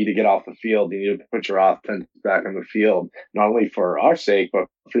situations, you need to get off the field. You need to put your offense back on the field, not only for our sake, but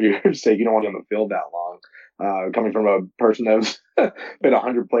for your sake. You don't want to be on the field that long. Coming from a person that's been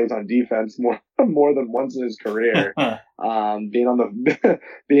 100 plays on defense more than once in his career, being on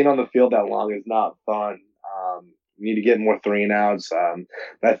the field that long is not fun. You need to get more 3 and outs.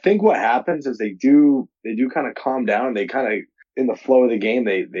 But I think what happens is they do kind of calm down. They kind of, in the flow of the game,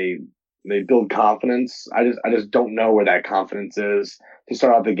 they build confidence. I just don't know where that confidence is to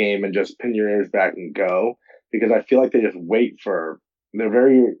start out the game and just pin your ears back and go, because I feel like they just wait for. They're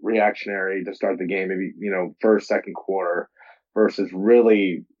very reactionary to start the game, maybe, first, second quarter, versus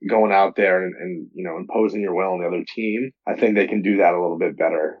really going out there and imposing your will on the other team. I think they can do that a little bit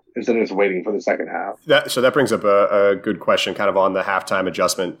better instead of just waiting for the second half. So that brings up a good question kind of on the halftime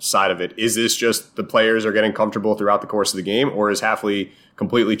adjustment side of it. Is this just the players are getting comfortable throughout the course of the game, or is Hafley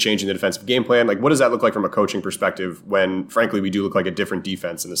completely changing the defensive game plan? Like, what does that look like from a coaching perspective when, frankly, we do look like a different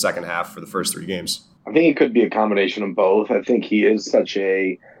defense in the second half for the first 3 games? I think it could be a combination of both. I think he is such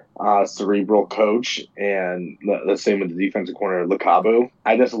a cerebral coach, and the same with the defensive corner, Lakabu.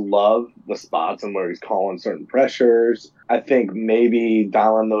 I just love the spots and where he's calling certain pressures. I think maybe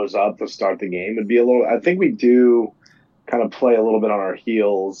dialing those up to start the game would be a little. I think we do kind of play a little bit on our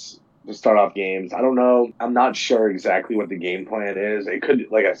heels to start off games. I don't know. I'm not sure exactly what the game plan is. It could,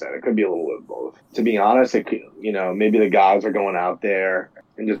 like I said, it could be a little bit of both. To be honest, it could, maybe the guys are going out there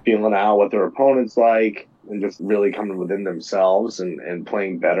and just feeling out what their opponent's like and just really coming within themselves and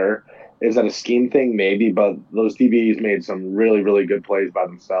playing better. Is that a scheme thing? Maybe, but those DBs made some really, really good plays by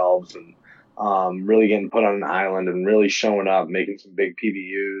themselves and really getting put on an island and really showing up, making some big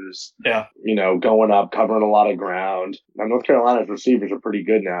PBUs. Yeah. Going up, covering a lot of ground. Now, North Carolina's receivers are pretty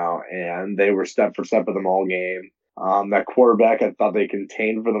good now, and they were step for step with them all game. That quarterback, I thought they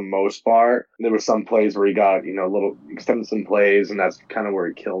contained for the most part. There were some plays where he got, little extended some plays, and that's kind of where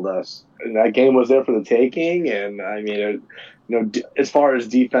he killed us. And that game was there for the taking. And I mean, as far as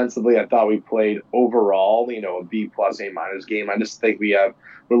defensively, I thought we played overall, a B+, A- game. I just think we're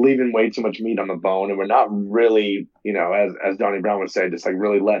leaving way too much meat on the bone, and we're not really, as Donnie Brown would say, just like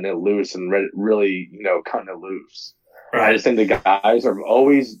really letting it loose and really, cutting it loose. Right. I just think the guys are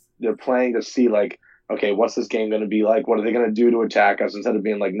they're playing to see like, okay, what's this game going to be like? What are they going to do to attack us? Instead of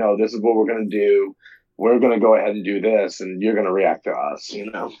being like, no, this is what we're going to do. We're going to go ahead and do this, and you're going to react to us,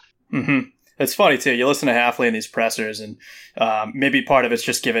 Mm-hmm. It's funny, too. You listen to Hafley in these pressers, and maybe part of it's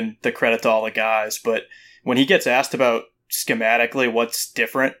just giving the credit to all the guys. But when he gets asked about schematically what's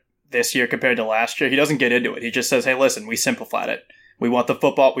different this year compared to last year, he doesn't get into it. He just says, hey, listen, we simplified it. We want the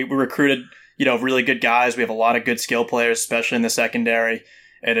football. We recruited, really good guys. We have a lot of good skill players, especially in the secondary.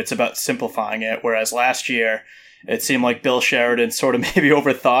 And it's about simplifying it. Whereas last year, it seemed like Bill Sheridan sort of maybe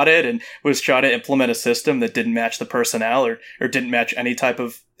overthought it and was trying to implement a system that didn't match the personnel or didn't match any type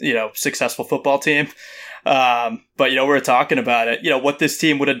of, successful football team. But, we were talking about it, what this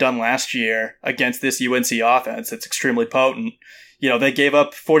team would have done last year against this UNC offense. It's extremely potent. They gave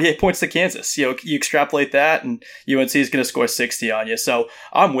up 48 points to Kansas. You extrapolate that and UNC is going to score 60 on you. So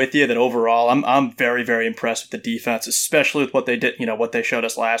I'm with you that overall, I'm very, very impressed with the defense, especially with what they did, what they showed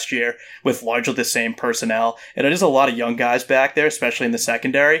us last year with largely the same personnel. And it is a lot of young guys back there, especially in the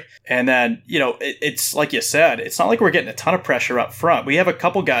secondary. And then, it's like you said, it's not like we're getting a ton of pressure up front. We have a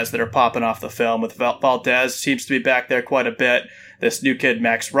couple guys that are popping off the film with Valdez seems to be back there quite a bit. This new kid,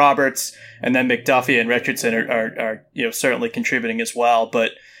 Max Roberts, and then McDuffie and Richardson are certainly contributing as well.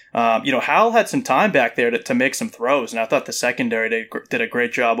 But, Howell had some time back there to make some throws, and I thought the secondary did a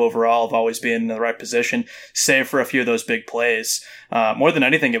great job overall of always being in the right position, save for a few of those big plays. More than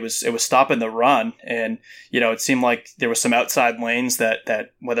anything, it was stopping the run, and, it seemed like there were some outside lanes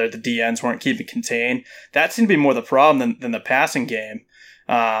that whether the DNs weren't keeping contained, that seemed to be more the problem than the passing game.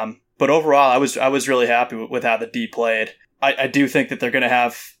 But overall, I was really happy with how the D played. I do think that they're going to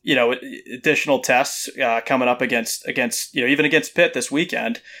have, additional tests coming up against even against Pitt this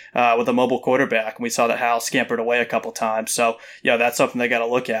weekend with a mobile quarterback. And we saw that Hal scampered away a couple times. So, that's something they got to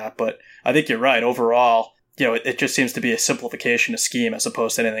look at. But I think you're right. Overall, it just seems to be a simplification of scheme as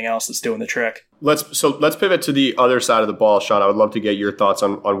opposed to anything else that's doing the trick. Let's pivot to the other side of the ball, Sean. I would love to get your thoughts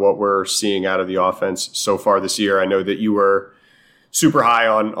on what we're seeing out of the offense so far this year. I know that you were super high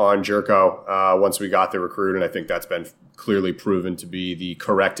on Jerko once we got the recruit, and I think that's been clearly proven to be the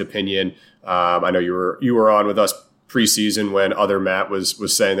correct opinion. I know you were on with us preseason when other Matt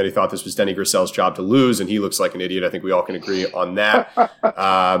was saying that he thought this was Denny Grissell's job to lose, and he looks like an idiot. I think we all can agree on that.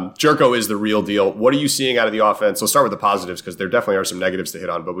 Jerko is the real deal. What are you seeing out of the offense? Let's start with the positives because there definitely are some negatives to hit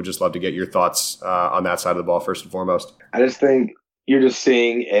on, but we'd just love to get your thoughts on that side of the ball first and foremost. I just think you're just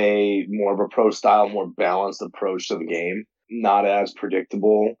seeing a more of a pro style, more balanced approach to the game, not as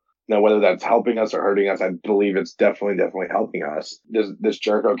predictable. Now, whether that's helping us or hurting us, I believe it's definitely helping us. This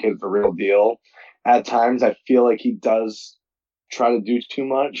Jerko kid's the real deal. At times, I feel like he does try to do too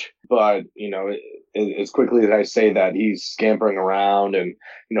much, but, as quickly as I say that, he's scampering around and,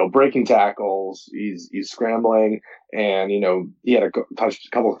 breaking tackles. He's scrambling, and, he had a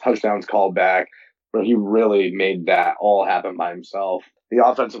couple of touchdowns called back where he really made that all happen by himself. The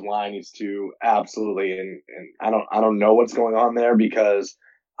offensive line needs to absolutely, and I don't know what's going on there because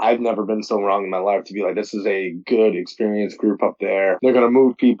I've never been so wrong in my life to be like, this is a good, experienced group up there. They're going to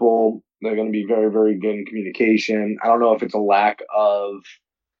move people. They're going to be very, very good in communication. I don't know if it's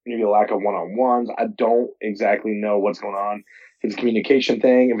maybe a lack of one-on-ones. I don't exactly know what's going on. If it's a communication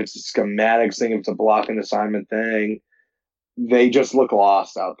thing, if it's a schematics thing, if it's a blocking assignment thing, they just look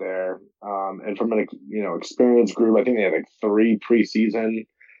lost out there. And from an experienced group, I think they had like 3 preseason.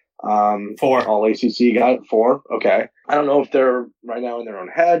 4 all ACC got 4. Okay. I don't know if they're right now in their own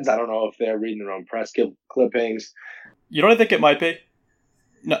heads. I don't know if they're reading their own press clippings. You know what I think it might be?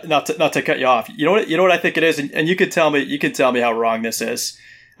 Not to cut you off. You know what I think it is, and you can tell me how wrong this is.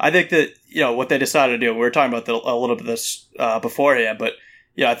 I think that what they decided to do. We were talking about a little bit of this beforehand, but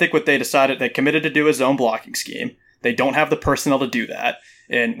I think what they decided, they committed to do a zone blocking scheme. They don't have the personnel to do that,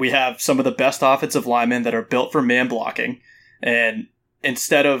 and we have some of the best offensive linemen that are built for man blocking, and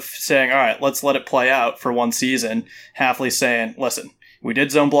instead of saying, all right, let's let it play out for one season, Hafley's saying, listen, we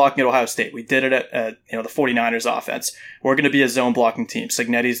did zone blocking at Ohio State. We did it at the 49ers offense. We're going to be a zone blocking team.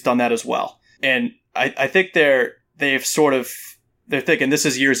 Cignetti's done that as well. And I think they're thinking this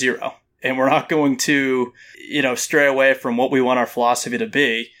is year 0. And we're not going to, stray away from what we want our philosophy to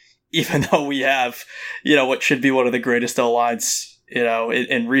be, even though we have, what should be one of the greatest O-lines,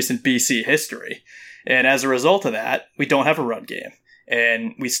 in recent BC history. And as a result of that, we don't have a run game.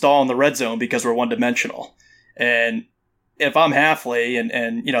 And we stall in the red zone because we're one-dimensional. And if I'm Hafley,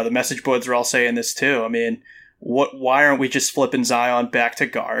 and the message boards are all saying this too, I mean, why aren't we just flipping Zion back to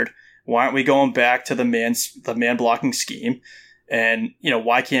guard? Why aren't we going back to the man blocking scheme? And,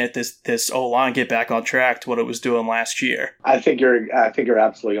 why can't this O-line get back on track to what it was doing last year? I think you're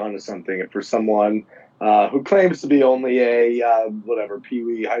absolutely onto something. And for someone who claims to be only a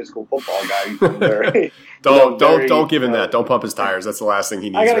peewee high school football guy, don't give him that. Don't pump his tires. That's the last thing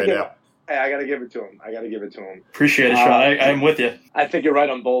he needs right now. I got to give it to him. Appreciate it, Sean. I'm with you. I think you're right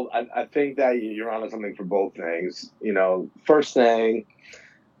on both. I think that you're onto something for both things. First thing,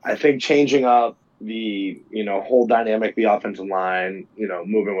 I think changing up the whole dynamic of the offensive line,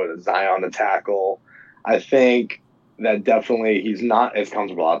 moving with a Zion to tackle. I think that definitely he's not as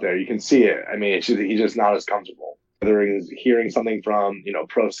comfortable out there. You can see it. I mean, he's just not as comfortable. Whether he's hearing something from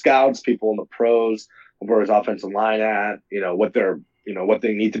pro scouts, people in the pros, where his offensive line at, what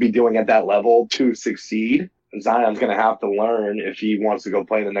they need to be doing at that level to succeed. Zion's going to have to learn, if he wants to go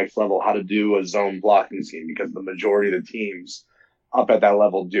play the next level, how to do a zone blocking scheme, because the majority of the teams up at that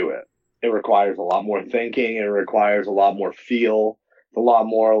level do it. It requires a lot more thinking. It requires a lot more feel, a lot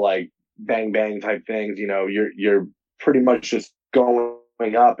more like bang bang type things. You're pretty much just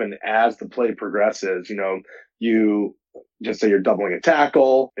going up, and as the play progresses, you just say you're doubling a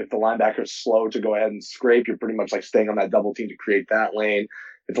tackle. If the linebacker's slow to go ahead and scrape, you're pretty much like staying on that double team to create that lane.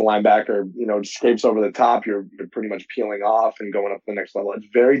 If the linebacker, scrapes over the top, you're pretty much peeling off and going up to the next level. It's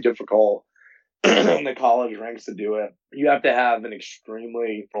very difficult in the college ranks to do it. You have to have an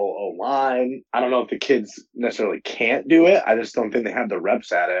extremely full O-line. I don't know if the kids necessarily can't do it. I just don't think they have the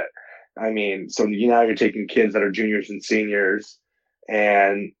reps at it. I mean, so now you're taking kids that are juniors and seniors,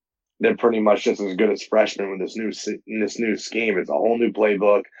 and they're pretty much just as good as freshmen with this new scheme. It's a whole new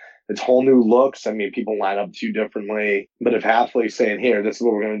playbook. It's whole new looks. I mean, people line up too differently. But if Hafley's saying, here, this is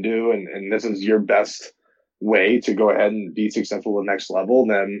what we're going to do, and this is your best way to go ahead and be successful at the next level,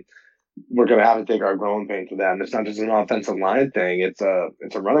 then we're going to have to take our growing pains with that. And it's not just an offensive line thing. It's a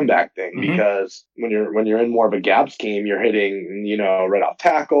running back thing, because when you're in more of a gap scheme, you're hitting, right off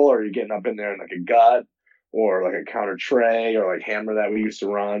tackle, or you're getting up in there in like a gut or like a counter tray or like hammer that we used to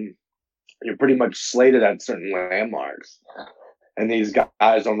run. You're pretty much slated at certain landmarks. And these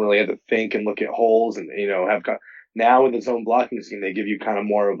guys don't really have to think and look at holes, and now with the zone blocking scheme, they give you kind of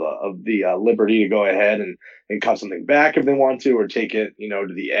more of the liberty to go ahead and cut something back if they want to, or take it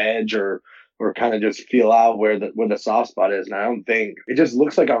to the edge, or kind of just feel out where the soft spot is. And I don't think it just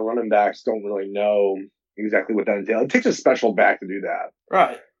looks like our running backs don't really know exactly what that entails. It takes a special back to do that,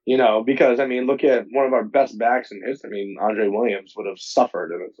 right? Because I mean, look at one of our best backs in history. I mean, Andre Williams would have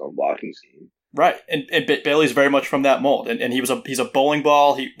suffered in his own blocking scheme. Right, and Bailey's very much from that mold, and he's a bowling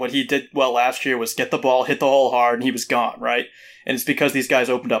ball. What he did well last year was get the ball, hit the hole hard, and he was gone, right? And it's because these guys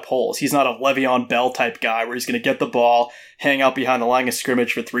opened up holes. He's not a Le'Veon Bell type guy where he's going to get the ball, hang out behind the line of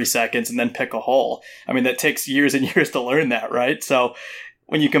scrimmage for 3 seconds, and then pick a hole. I mean, that takes years and years to learn that, right? So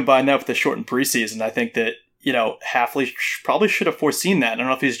when you combine that with the shortened preseason, I think that Hafley probably should have foreseen that. I don't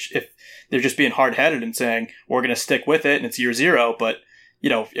know if they're just being hard-headed and saying we're going to stick with it and it's year zero, but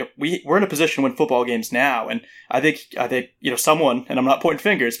if we're in a position to win football games now, and I think someone, and I'm not pointing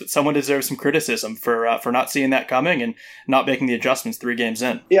fingers, but someone deserves some criticism for not seeing that coming and not making the adjustments 3 games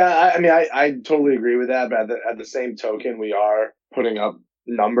in. Yeah, I mean, I totally agree with that, but at the same token, we are putting up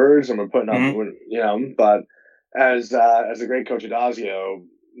numbers, and we're putting up, but as the great Coach Adazio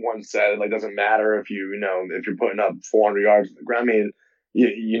once said, like, doesn't matter if if you're putting up 400 yards on the ground. I mean,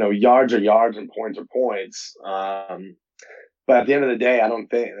 yards are yards and points are points. But at the end of the day,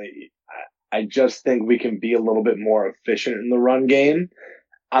 I just think we can be a little bit more efficient in the run game.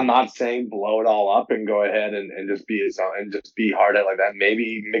 I'm not saying blow it all up and go ahead and just be hard at like that.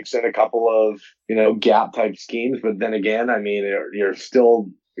 Maybe mix in a couple of, gap type schemes. But then again, I mean, you're still,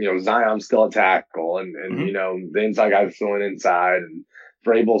 Zion's still a tackle, and the inside guy's still an inside, and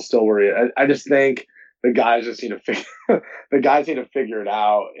Vrabel's still worried. I just think the guys just need to figure it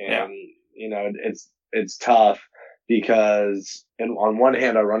out. And, it's tough. Because on one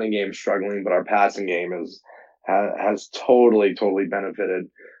hand, our running game is struggling, but our passing game has totally benefited.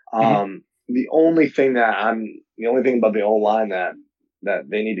 The only thing about the O-line that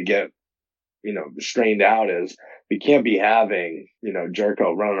they need to get, strained out is we can't be having,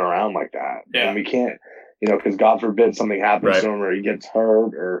 Jerko running around like that. Yeah. And we can't, because God forbid something happens to him or he gets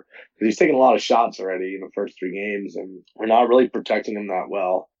hurt, or because he's taken a lot of shots already in the first 3 games, and we're not really protecting him that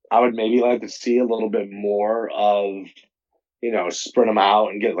well. I would maybe like to see a little bit more of, sprint him out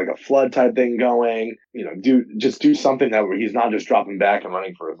and get like a flood type thing going, do something that where he's not just dropping back and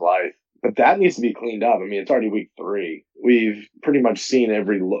running for his life. But that needs to be cleaned up. I mean, it's already week 3. We've pretty much seen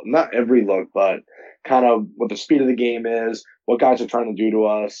not every look, but kind of what the speed of the game is, what guys are trying to do to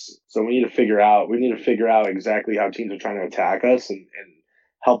us. So we need to figure out exactly how teams are trying to attack us and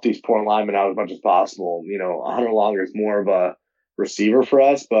help these poor linemen out as much as possible. Hunter Long is more of a receiver for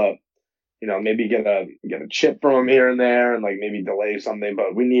us, but maybe get a chip from him here and there, and like maybe delay something,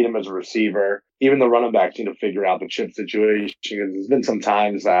 but we need him as a receiver. Even the running backs need to figure out the chip situation, because there's been some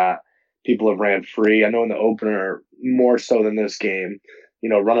times that people have ran free. I know in the opener more so than this game,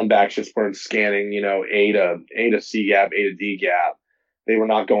 running backs just weren't scanning, A to C gap, A to D gap. They were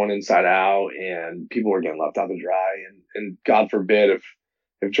not going inside out, and people were getting left out to dry. And God forbid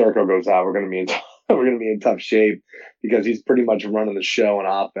if Jerko goes out, we're going to be in tough shape, because he's pretty much running the show on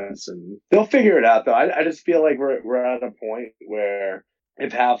offense, and they'll figure it out though. I just feel like we're at a point where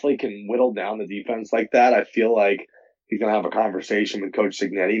if Hafley can whittle down the defense like that, I feel like he's going to have a conversation with Coach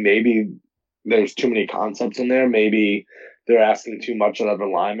Cignetti. Maybe there's too many concepts in there. Maybe they're asking too much out of a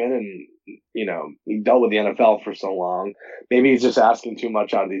lineman, and he dealt with the NFL for so long. Maybe he's just asking too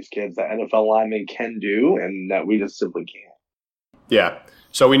much out of these kids that NFL linemen can do, and that we just simply can't. Yeah.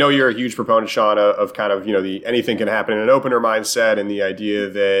 So we know you're a huge proponent, Sean, of kind of, the anything can happen in an opener mindset, and the idea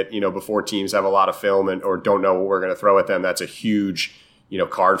that, before teams have a lot of film or don't know what we're going to throw at them, that's a huge,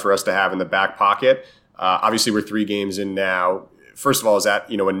 card for us to have in the back pocket. Obviously, we're 3 games in now. First of all, is that,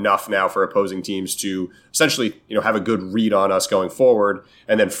 enough now for opposing teams to essentially, have a good read on us going forward?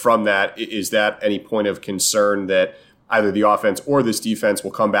 And then from that, is that any point of concern that either the offense or this defense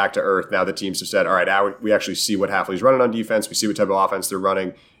will come back to earth now that teams have said, all right, now we actually see what Hafley's running on defense. We see what type of offense they're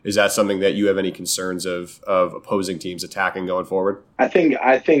running. Is that something that you have any concerns of opposing teams attacking going forward? I think,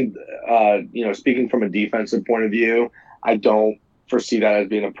 speaking from a defensive point of view, I don't foresee that as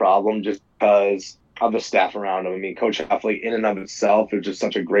being a problem just because of the staff around him. I mean, Coach Hafley in and of itself is just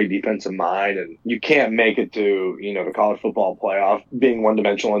such a great defensive mind, and you can't make it to, the college football playoff being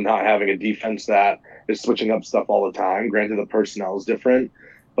one-dimensional and not having a defense that is switching up stuff all the time. Granted, the personnel is different,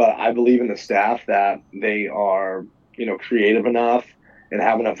 but I believe in the staff that they are, creative enough and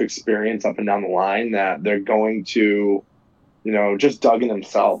have enough experience up and down the line that they're going to, just Duggan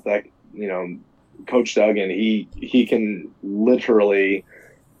himself, that, Coach Duggan, he can literally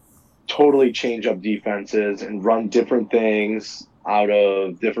totally change up defenses and run different things out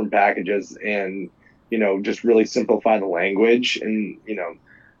of different packages and, just really simplify the language. And,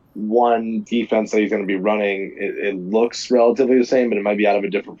 one defense that he's going to be running, it looks relatively the same, but it might be out of a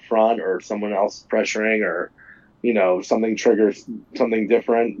different front or someone else pressuring or, something triggers something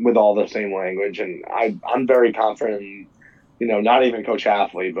different with all the same language. And I'm very confident in, not even Coach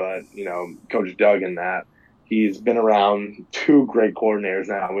Hafley, but, Coach Duggan, that he's been around 2 great coordinators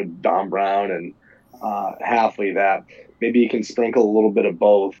now with Don Brown and Hafley, that maybe he can sprinkle a little bit of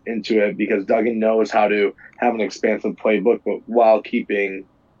both into it, because Duggan knows how to have an expansive playbook, but while keeping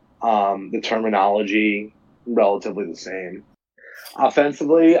the terminology relatively the same.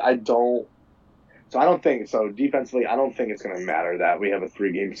 Offensively, I don't think so. Defensively, I don't think it's going to matter that we have a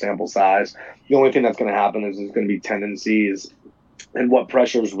 3-game sample size. The only thing that's going to happen is there's going to be tendencies and what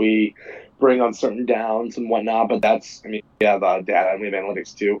pressures we bring on certain downs and whatnot. But we have data and we have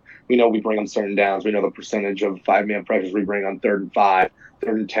analytics too. We know we bring on certain downs. We know the percentage of 5-man pressures we bring on 3rd and 5,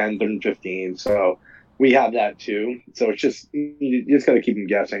 3rd and 10, 3rd and 15. So we have that too. So it's just, you just got to keep them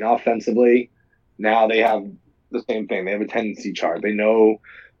guessing. Offensively, now they have the same thing. They have a tendency chart. They know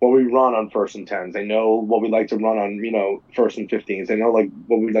what we run on 1st and 10s. They know what we like to run on, 1st and 15s. They know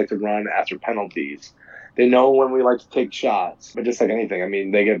what we like to run after penalties. They know when we like to take shots. But just like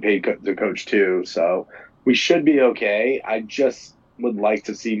anything, they get paid to coach too. So we should be okay. I just would like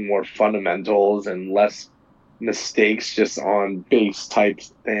to see more fundamentals and less mistakes just on base type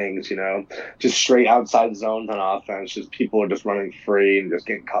things, just straight outside zones on offense. Just people are just running free and just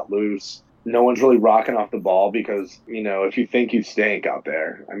getting cut loose. No one's really rocking off the ball because, if you think you stink out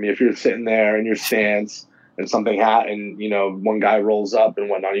there, if you're sitting there in your stance and something and one guy rolls up and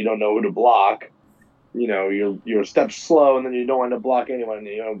whatnot, you don't know who to block, you're a step slow and then you don't end up blocking anyone.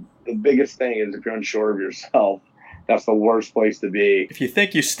 The biggest thing is if you're unsure of yourself, that's the worst place to be. If you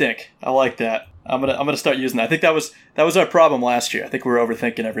think you stink, I like that. I'm gonna start using that. I think that was our problem last year. I think we were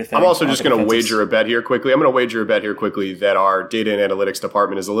overthinking everything. I'm also just going to wager a bet here quickly. That our data and analytics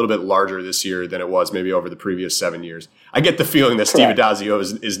department is a little bit larger this year than it was maybe over the previous 7 years. I get the feeling that Steve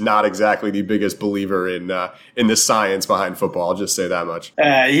Addazio is not exactly the biggest believer in the science behind football. I'll just say that much.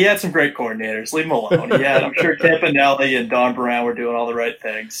 He had some great coordinators. Leave him alone. I'm sure Campanelli and Don Brown were doing all the right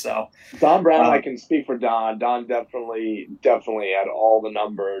things. So Don Brown, I can speak for Don. Don definitely had all the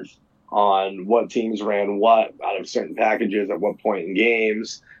numbers on what teams ran what out of certain packages at what point in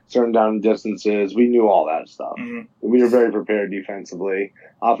games, certain down distances. We knew all that stuff. Mm-hmm. We were very prepared defensively.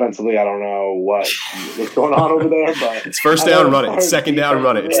 Offensively, I don't know what's going on over there, but it's 1st down, run it. It's 2nd down,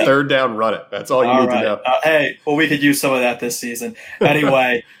 run it. It's 3rd down, run it. That's all you need to know. We could use some of that this season.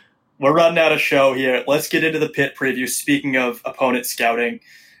 Anyway, we're running out of show here. Let's get into the Pitt preview. Speaking of opponent scouting,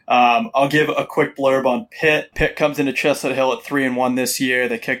 I'll give a quick blurb on Pitt. Pitt comes into Chestnut Hill at 3-1 this year.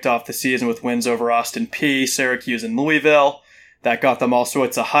 They kicked off the season with wins over Austin Peay, Syracuse, and Louisville. That got them all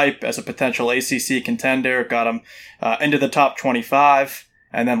sorts of hype as a potential ACC contender. Got them into the top 25.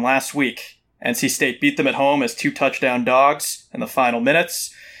 And then last week, NC State beat them at home as 2 touchdown dogs in the final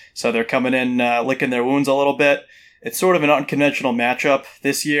minutes. So they're coming in licking their wounds a little bit. It's sort of an unconventional matchup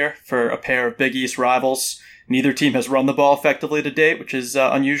this year for a pair of Big East rivals. Neither team has run the ball effectively to date, which is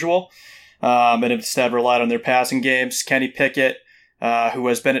unusual, and instead relied on their passing games. Kenny Pickett who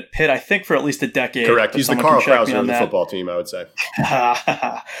has been at Pitt, I think, for at least a decade. Correct. He's the Carl Krauser of the football team, I would say.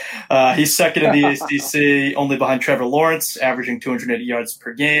 He's second in the ACC, only behind Trevor Lawrence, averaging 280 yards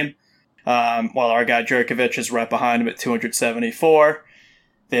per game, while our guy Jurkovec is right behind him at 274.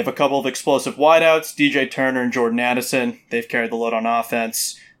 They have a couple of explosive wideouts, DJ Turner and Jordan Addison. They've carried the load on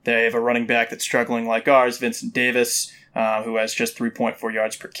offense. They have a running back that's struggling like ours, Vincent Davis, who has just 3.4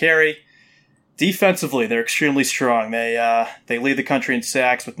 yards per carry. Defensively, they're extremely strong. They lead the country in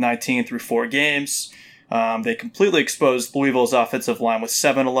sacks with 19 through 4 games. They completely exposed Louisville's offensive line with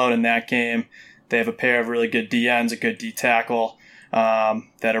 7 alone in that game. They have a pair of really good D-ends, a good D-tackle,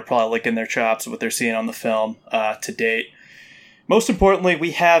 that are probably licking their chops with what they're seeing on the film to date. Most importantly,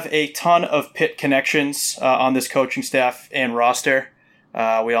 we have a ton of Pitt connections on this coaching staff and roster.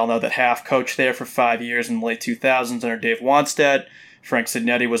 We all know that Half coached there for 5 years in the late 2000s under Dave Wanstead. Frank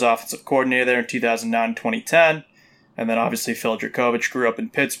Signetti was offensive coordinator there in 2009 and 2010. And then obviously Phil Jurkovec grew up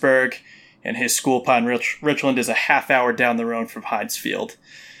in Pittsburgh, and his school, Pine Richland, is a half hour down the road from Heinz Field.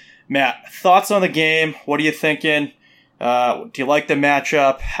 Matt, thoughts on the game? What are you thinking? Do you like the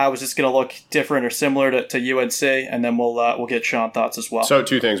matchup? How is this going to look different or similar to UNC? And then we'll get Sean thoughts as well. So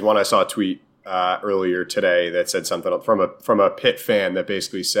 2 things. One, I saw a tweet earlier today that said something from a Pitt fan that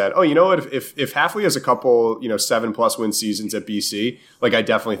basically said, "Oh, you know what? If Hafley has a couple 7+ win seasons at BC, like I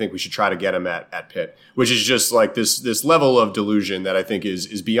definitely think we should try to get him at Pitt," which is just like this level of delusion that I think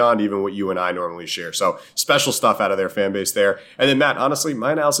is beyond even what you and I normally share. So special stuff out of their fan base there. And then Matt, honestly,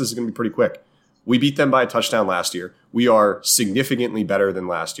 my analysis is going to be pretty quick. We beat them by a touchdown last year. We are significantly better than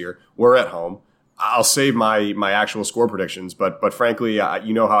last year. We're at home. I'll save my actual score predictions, but frankly,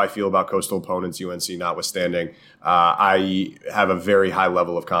 you know how I feel about coastal opponents, UNC notwithstanding. I have a very high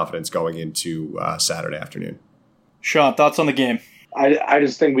level of confidence going into Saturday afternoon. Sean, thoughts on the game? I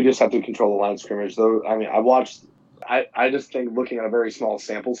just think we just have to control the line of scrimmage, though. I mean, I just think looking at a very small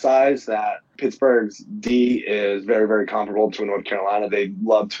sample size that Pittsburgh's D is very, very comparable to North Carolina. They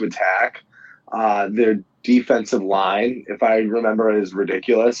love to attack. Their defensive line, if I remember, is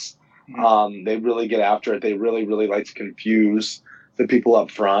ridiculous. They really get after it. They really, really like to confuse the people up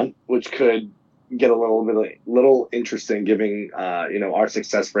front, which could get a little interesting, giving our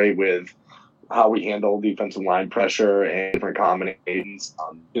success rate with how we handle defensive line pressure and different combinations.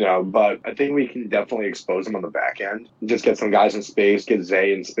 But I think we can definitely expose them on the back end. Just get some guys in space, get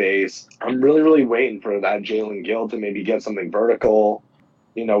Zay in space. I'm really, really waiting for that Jalen Gill to maybe get something vertical.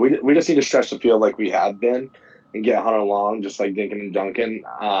 We just need to stretch the field like we have been and get Hunter Long, just like Dinkin and Duncan.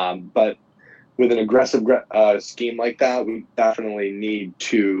 But with an aggressive scheme like that, we definitely need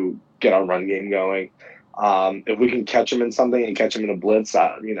to get our run game going. If we can catch him in something and catch him in a blitz,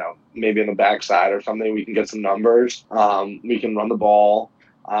 maybe in the backside or something, we can get some numbers. We can run the ball.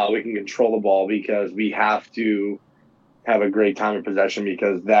 We can control the ball because we have to have a great time of possession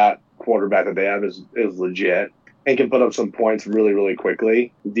because that quarterback that they have is legit and can put up some points really, really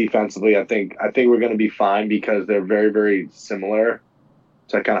quickly. Defensively, I think we're going to be fine because they're very, very similar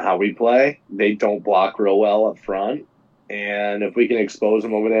to kind of how we play. They don't block real well up front. And if we can expose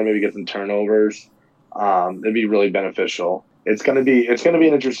them over there, maybe get some turnovers, it'd be really beneficial. It's going to be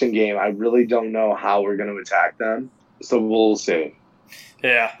an interesting game. I really don't know how we're going to attack them. So we'll see.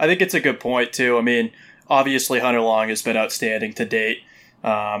 Yeah, I think it's a good point, too. I mean, obviously Hunter Long has been outstanding to date.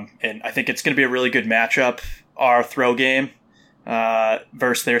 And I think it's going to be a really good matchup. Our throw game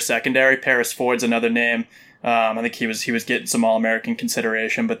versus their secondary. Paris Ford's another name. I think he was getting some All-American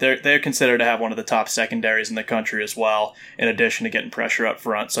consideration, but they're considered to have one of the top secondaries in the country as well, in addition to getting pressure up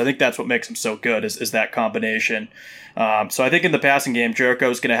front. So I think that's what makes him so good is that combination. So I think in the passing game,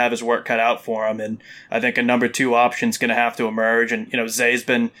 Jericho's going to have his work cut out for him, and I think a number 2 option is going to have to emerge. And Zay's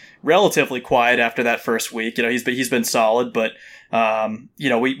been relatively quiet after that first week. He's been solid, but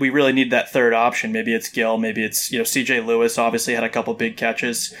we really need that third option. Maybe it's Gill, maybe it's CJ Lewis. Obviously had a couple big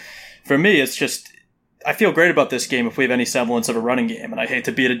catches. For me, it's just I feel great about this game if we have any semblance of a running game, and I hate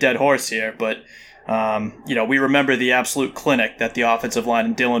to beat a dead horse here, but we remember the absolute clinic that the offensive line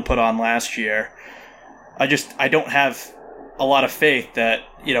and Dillon put on last year. I don't have a lot of faith that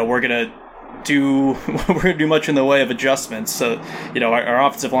we're gonna do much in the way of adjustments. So our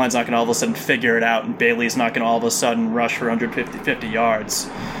offensive line's not gonna all of a sudden figure it out, and Bailey's not gonna all of a sudden rush for 150 yards.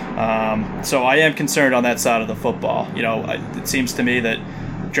 So I am concerned on that side of the football. It seems to me that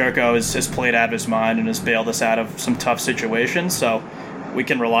Jericho has played out of his mind and has bailed us out of some tough situations. So we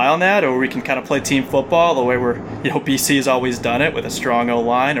can rely on that, or we can kind of play team football the way BC has always done it with a strong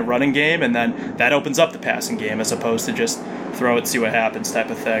O-line, a running game, and then that opens up the passing game as opposed to just throw it, see what happens type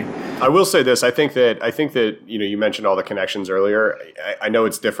of thing. I will say this. I think that you mentioned all the connections earlier. I know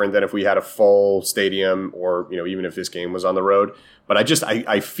it's different than if we had a full stadium or even if this game was on the road. But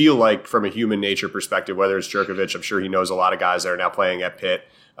I feel like from a human nature perspective, whether it's Jerkovich, I'm sure he knows a lot of guys that are now playing at Pitt,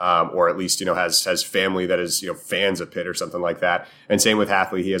 or at least, has family that is, fans of Pitt or something like that. And same with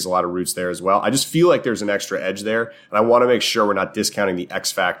Hafley. He has a lot of roots there as well. I just feel like there's an extra edge there. And I want to make sure we're not discounting the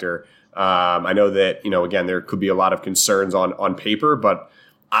X factor. I know that, again, there could be a lot of concerns on paper, but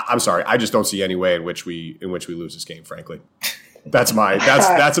I'm sorry. I just don't see any way in which we lose this game, frankly. That's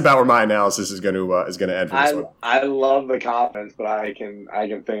about where my analysis is going to end for this one. I love the confidence, but I can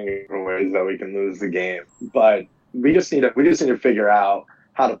think of ways that we can lose the game. But we just need to figure out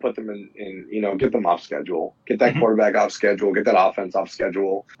how to put them in, get them off schedule, get that quarterback off schedule, get that offense off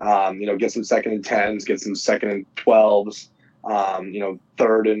schedule, get some 2nd and 10s, get some 2nd and 12s,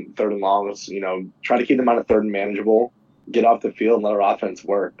 third and longs, try to keep them on a 3rd and manageable, get off the field and let our offense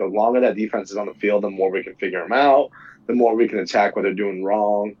work. The longer that defense is on the field, the more we can figure them out, the more we can attack what they're doing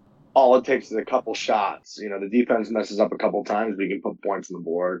wrong. All it takes is a couple shots. The defense messes up a couple times, we can put points on the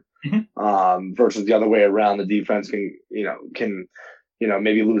board. Versus the other way around, the defense can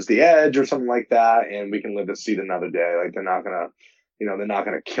maybe lose the edge or something like that, and we can live to see it another day. Like they're not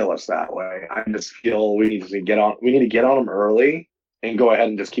gonna kill us that way. I just feel we need to get on them early and go ahead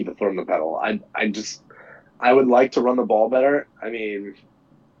and just keep the foot on the pedal. I would like to run the ball better. I mean,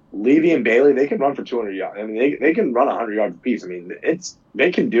 Levy and Bailey, they can run for 200 yards. I mean, they can run 100 yards apiece. I mean, they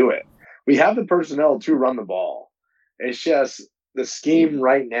can do it. We have the personnel to run the ball. It's just the scheme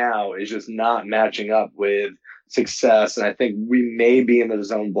right now is just not matching up with success, and I think we may be in the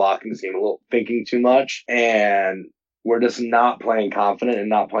zone blocking scheme a little, thinking too much, and we're just not playing confident and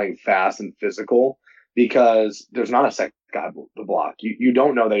not playing fast and physical because there's not a second guy to block. You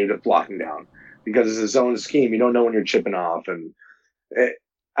don't know that you're just blocking down because it's a zone scheme. You don't know when you're chipping off, and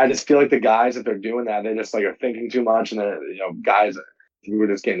I just feel like the guys, if they're doing that, they just are thinking too much, and they're guys who are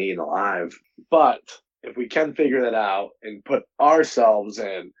just getting eaten alive. But if we can figure that out and put ourselves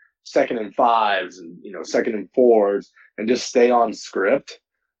in 2nd and 5s and 2nd and 4s and just stay on script,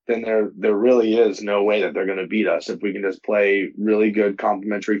 then there really is no way that they're going to beat us if we can just play really good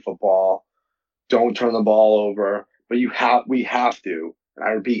complementary football, don't turn the ball over. But we have to, and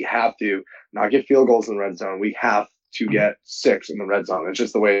I repeat, have to not get field goals in the red zone. We have to get 6 in the red zone. It's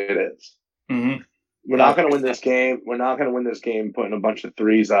just the way it is. Mm-hmm. We're not going to win this game. We're not going to win this game putting a bunch of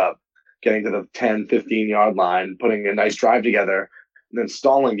threes up, getting to the 10, 15-yard line, putting a nice drive together, and then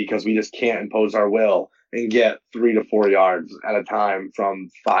stalling because we just can't impose our will and get 3 to 4 yards at a time from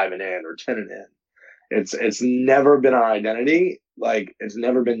 5 and in or 10 and in. It's never been our identity. It's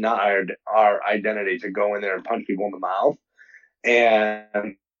never been not our identity to go in there and punch people in the mouth.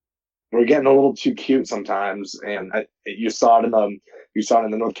 And we're getting a little too cute sometimes. And you saw it in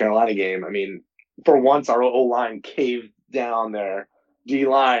the North Carolina game. I mean, for once, our O-line caved down their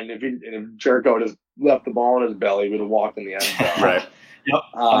D-line. If Jerko just left the ball in his belly, he would have walked in the end zone. Right. Yep.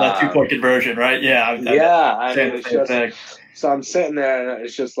 On that 2-point conversion, right? Yeah. I mean, it's just, so I'm sitting there, and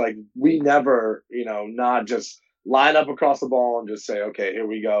it's just we never, not just line up across the ball and just say, okay, here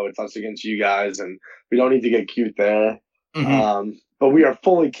we go. It's us against you guys, and we don't need to get cute there. Mm-hmm. But we are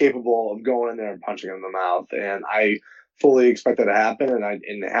fully capable of going in there and punching him in the mouth, and I fully expect that to happen.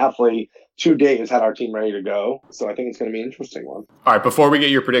 And Hafley to date has had our team ready to go, so I think it's going to be an interesting one. All right, before we get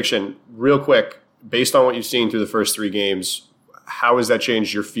your prediction, real quick, based on what you've seen through the first 3 games, how has that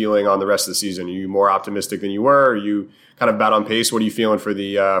changed your feeling on the rest of the season? Are you more optimistic than you were? Are you kind of about on pace? What are you feeling for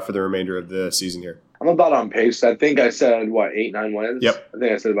the remainder of the season here? I'm about on pace. I think I said 8, 9 wins. Yep. I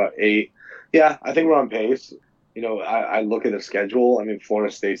think I said about 8. Yeah, I think we're on pace. I look at the schedule. I mean,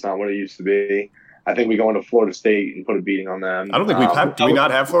 Florida State's not what it used to be. I think we go into Florida State and put a beating on them. I don't think do we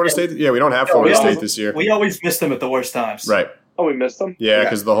not have Florida State? Yeah, we don't have Florida State this year. We always miss them at the worst times. Right. Oh, we missed them? Yeah,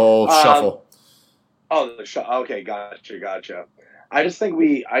 because the whole shuffle. Okay, gotcha. I just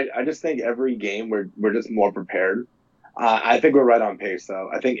think I just think every game we're just more prepared. I think we're right on pace though.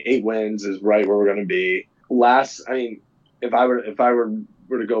 I think 8 wins is right where we're going to be. If I were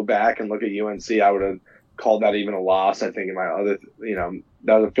to go back and look at UNC, I would have called that even a loss. I think in my other,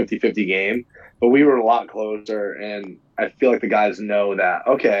 that was a 50-50 game, but we were a lot closer, and I feel like the guys know that,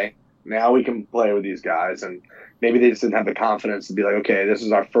 okay, now we can play with these guys, and maybe they just didn't have the confidence to be like, okay, this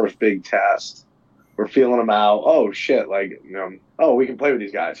is our first big test. We're feeling them out. Oh shit. We can play with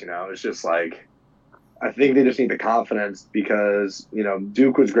these guys, it's just I think they just need the confidence because,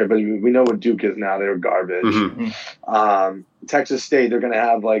 Duke was great, but we know what Duke is now. They were garbage. Mm-hmm. Texas State, they're going to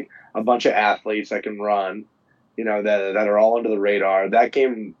have a bunch of athletes that can run, that are all under the radar. That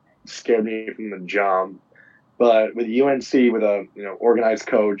game scared me from the jump. But with UNC, with a organized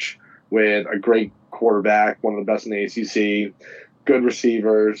coach, with a great quarterback, one of the best in the ACC, good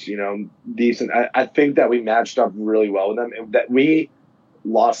receivers, decent. I think that we matched up really well with them. And that we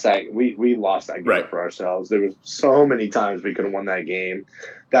lost that game right. for ourselves. There was so many times we could have won that game.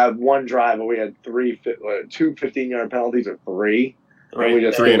 That one drive where we had two 15-yard penalties or three. Right. We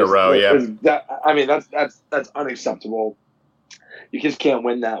just, three in a row, that's unacceptable. You just can't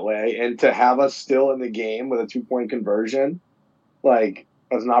win that way. And to have us still in the game with a 2-point conversion, like,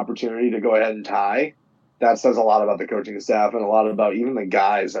 as an opportunity to go ahead and tie, that says a lot about the coaching staff and a lot about even the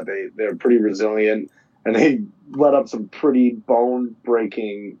guys, that they're pretty resilient, and they let up some pretty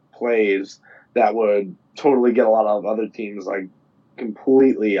bone-breaking plays that would totally get a lot of other teams, like,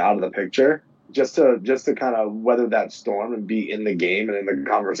 completely out of the picture. Just to kind of weather that storm and be in the game and in the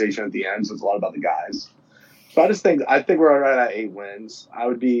conversation at the end. So it's a lot about the guys. So I think we're right at 8 wins. I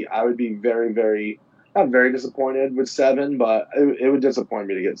would be very, very, not very disappointed with 7, but it would disappoint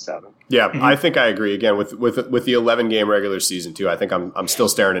me to get 7. Yeah, I think I agree. Again, with the 11-game regular season too, I think I'm still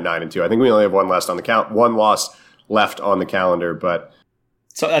staring at 9-2. I think we only have one loss left on the calendar, but.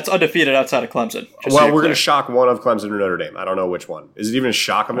 So that's undefeated outside of Clemson. Well, we're going to shock one of Clemson or Notre Dame. I don't know which one. Is it even a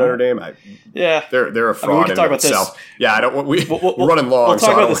shock of Notre Dame? Yeah, they're a fraud in itself. Yeah, I don't. We're running long. We'll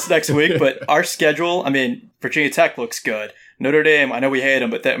talk about this next week. But our schedule, Virginia Tech looks good. Notre Dame, I know we hate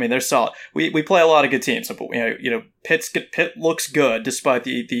them, but they're solid. We play a lot of good teams. But Pitt looks good despite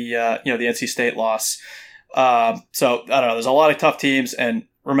the NC State loss. So I don't know. There's a lot of tough teams, and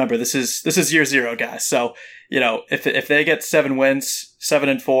remember, this is year 0, guys. So if they get 7 wins,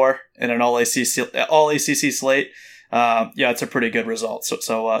 7-4 in an all ACC slate, it's a pretty good result.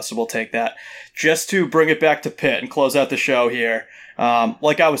 So we'll take that. Just to bring it back to Pitt and close out the show here.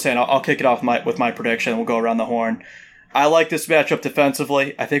 Like I was saying, I'll kick it off with my prediction. We'll go around the horn. I like this matchup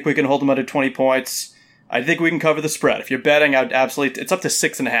defensively. I think we can hold them under 20 points. I think we can cover the spread. If you're betting, I'd absolutely. It's up to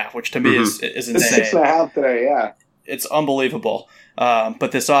 6.5, which to me is insane. 6.5 today, yeah. It's unbelievable.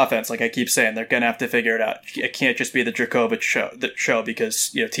 But this offense, like I keep saying, they're going to have to figure it out. It can't just be the Djokovic show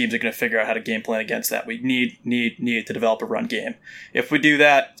because teams are going to figure out how to game plan against that. We need to develop a run game. If we do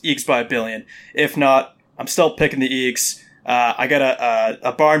that, Eagles by 1 billion. If not, I'm still picking the Eagles. I got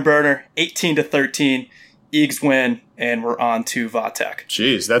a barn burner, 18-13. Eagles win, and we're on to Vatek.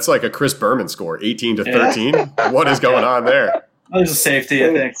 Jeez, that's like a Chris Berman score, 18-13. Yeah. What is going on there? There's a safety,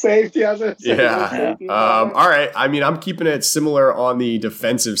 I think. Safety, I think. Yeah. All right. I'm keeping it similar on the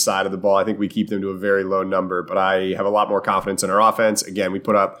defensive side of the ball. I think we keep them to a very low number, but I have a lot more confidence in our offense. Again, we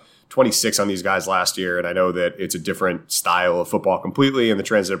put up 26 on these guys last year, and I know that it's a different style of football completely, and the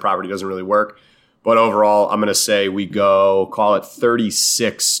transitive property doesn't really work. But overall, I'm going to say we go, call it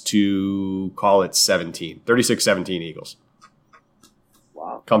 36 to call it 17. 36-17 Eagles.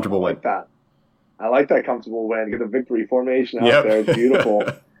 Wow. Comfortable win. I like that comfortable win. Get the victory formation out there. It's beautiful.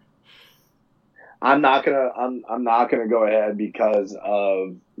 I'm not gonna go ahead because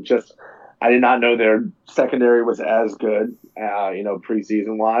of just I did not know their secondary was as good,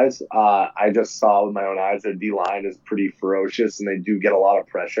 preseason wise. I just saw with my own eyes their D line is pretty ferocious and they do get a lot of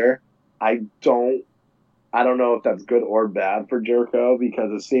pressure. I don't know if that's good or bad for Jericho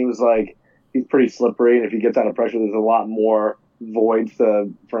because it seems like he's pretty slippery, and if he gets out of pressure, there's a lot more voids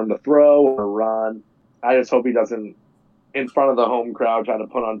for him to throw or run. I just hope he doesn't, in front of the home crowd, try to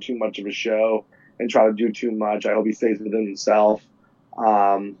put on too much of a show and try to do too much. I hope he stays within himself.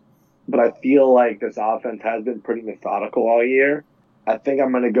 But I feel like this offense has been pretty methodical all year. I think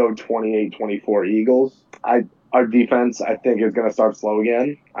I'm going to go 28-24 Eagles. Our defense, I think, is going to start slow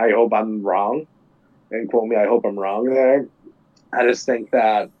again. I hope I'm wrong. And quote me, I hope I'm wrong there. I just think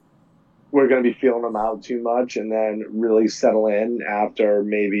that we're going to be feeling them out too much and then really settle in after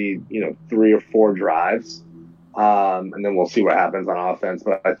maybe, 3 or 4 drives. And then we'll see what happens on offense.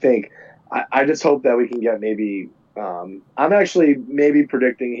 But I think I just hope that we can get maybe I'm actually maybe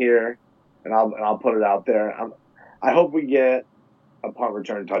predicting here, and I'll put it out there. I hope we get a punt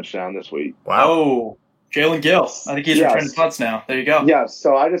return touchdown this week. Wow. Jalen Gill. I think he's returning punts now. There you go. Yes.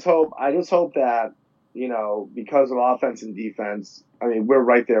 So I just hope that, because of offense and defense, we're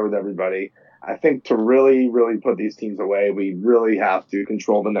right there with everybody. I think to really, really put these teams away, we really have to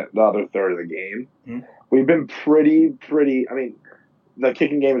control the other third of the game. Mm-hmm. We've been pretty. The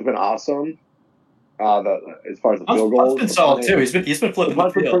kicking game has been awesome. As far as the field goals, been solid too. He's been flipping the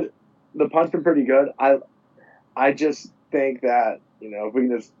field. The punt's been pretty good. I just think that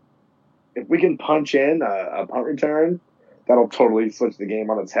if we can punch in a punt return, that'll totally switch the game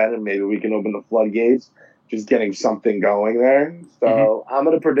on its head, and maybe we can open the floodgates, just getting something going there. So I'm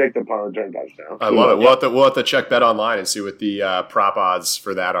going to predict a punt return touchdown. I love it. We'll have to check Bet Online and see what the prop odds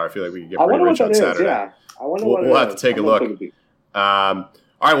for that are. I feel like we can get pretty rich on Saturday. Yeah. We'll have to take a look.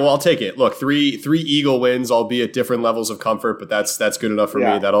 All right, well, I'll take it. Look, three Eagle wins, albeit different levels of comfort, but that's good enough for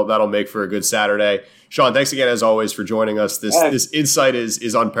me. That'll make for a good Saturday. Sean, thanks again as always for joining us. This insight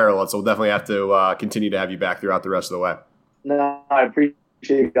is unparalleled, so we'll definitely have to continue to have you back throughout the rest of the way. No, I appreciate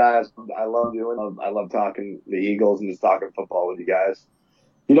you guys. I love talking the Eagles and just talking football with you guys.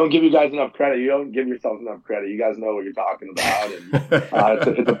 You don't give you guys enough credit. You don't give yourself enough credit. You guys know what you're talking about,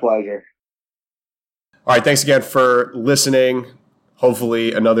 and it's a pleasure. All right, thanks again for listening.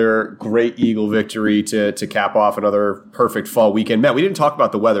 Hopefully another great Eagle victory to cap off another perfect fall weekend. Matt, we didn't talk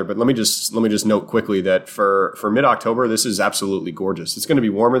about the weather, but let me just note quickly that for mid-October, this is absolutely gorgeous. It's going to be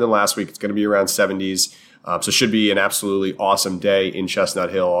warmer than last week. It's going to be around 70s. So it should be an absolutely awesome day in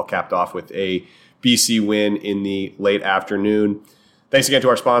Chestnut Hill, all capped off with a BC win in the late afternoon. Thanks again to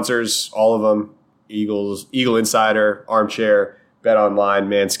our sponsors, all of them, Eagles, Eagle Insider, Armchair, Bet Online,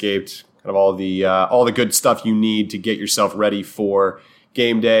 Manscaped, kind of all the good stuff you need to get yourself ready for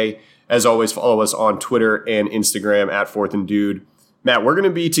game day. As always, follow us on Twitter and Instagram at 4th and Dude. Matt, we're going to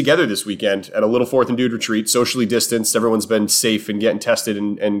be together this weekend at a little 4th and Dude retreat, socially distanced. Everyone's been safe and getting tested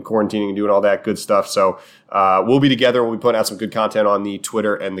and quarantining and doing all that good stuff. So we'll be together. We'll be putting out some good content on the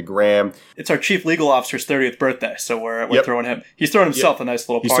Twitter and the Gram. It's our chief legal officer's 30th birthday, so we're throwing him. He's throwing himself a nice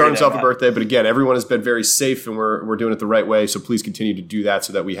little party. He's throwing himself a birthday, but again, everyone has been very safe, and we're doing it the right way. So please continue to do that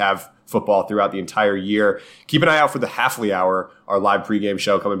so that we have football throughout the entire year. Keep an eye out for the Halfley Hour, our live pregame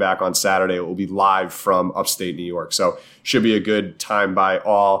show coming back on Saturday. It will be live from upstate New York. So should be a good time by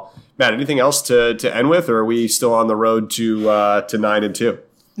all. Matt, anything else to end with, or are we still on the road to 9-2?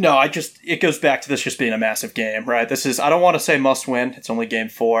 No, it goes back to this just being a massive game, right? I don't want to say must win. It's only game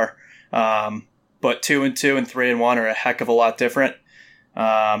 4. But 2-2 and 3-1 are a heck of a lot different.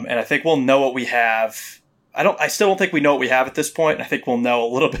 And I think we'll know what we have. I still don't think we know what we have at this point. I think we'll know a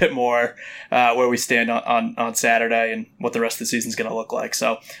little bit more where we stand on Saturday and what the rest of the season is going to look like.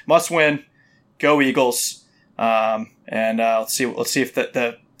 So must win, go Eagles, and let's see if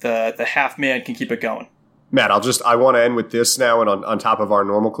the half man can keep it going. Matt, I want to end with this now, and on top of our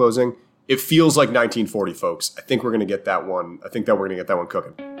normal closing, it feels like 1940, folks. I think we're going to get that one. I think that we're going to get that one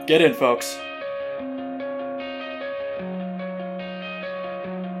cooking. Get in, folks.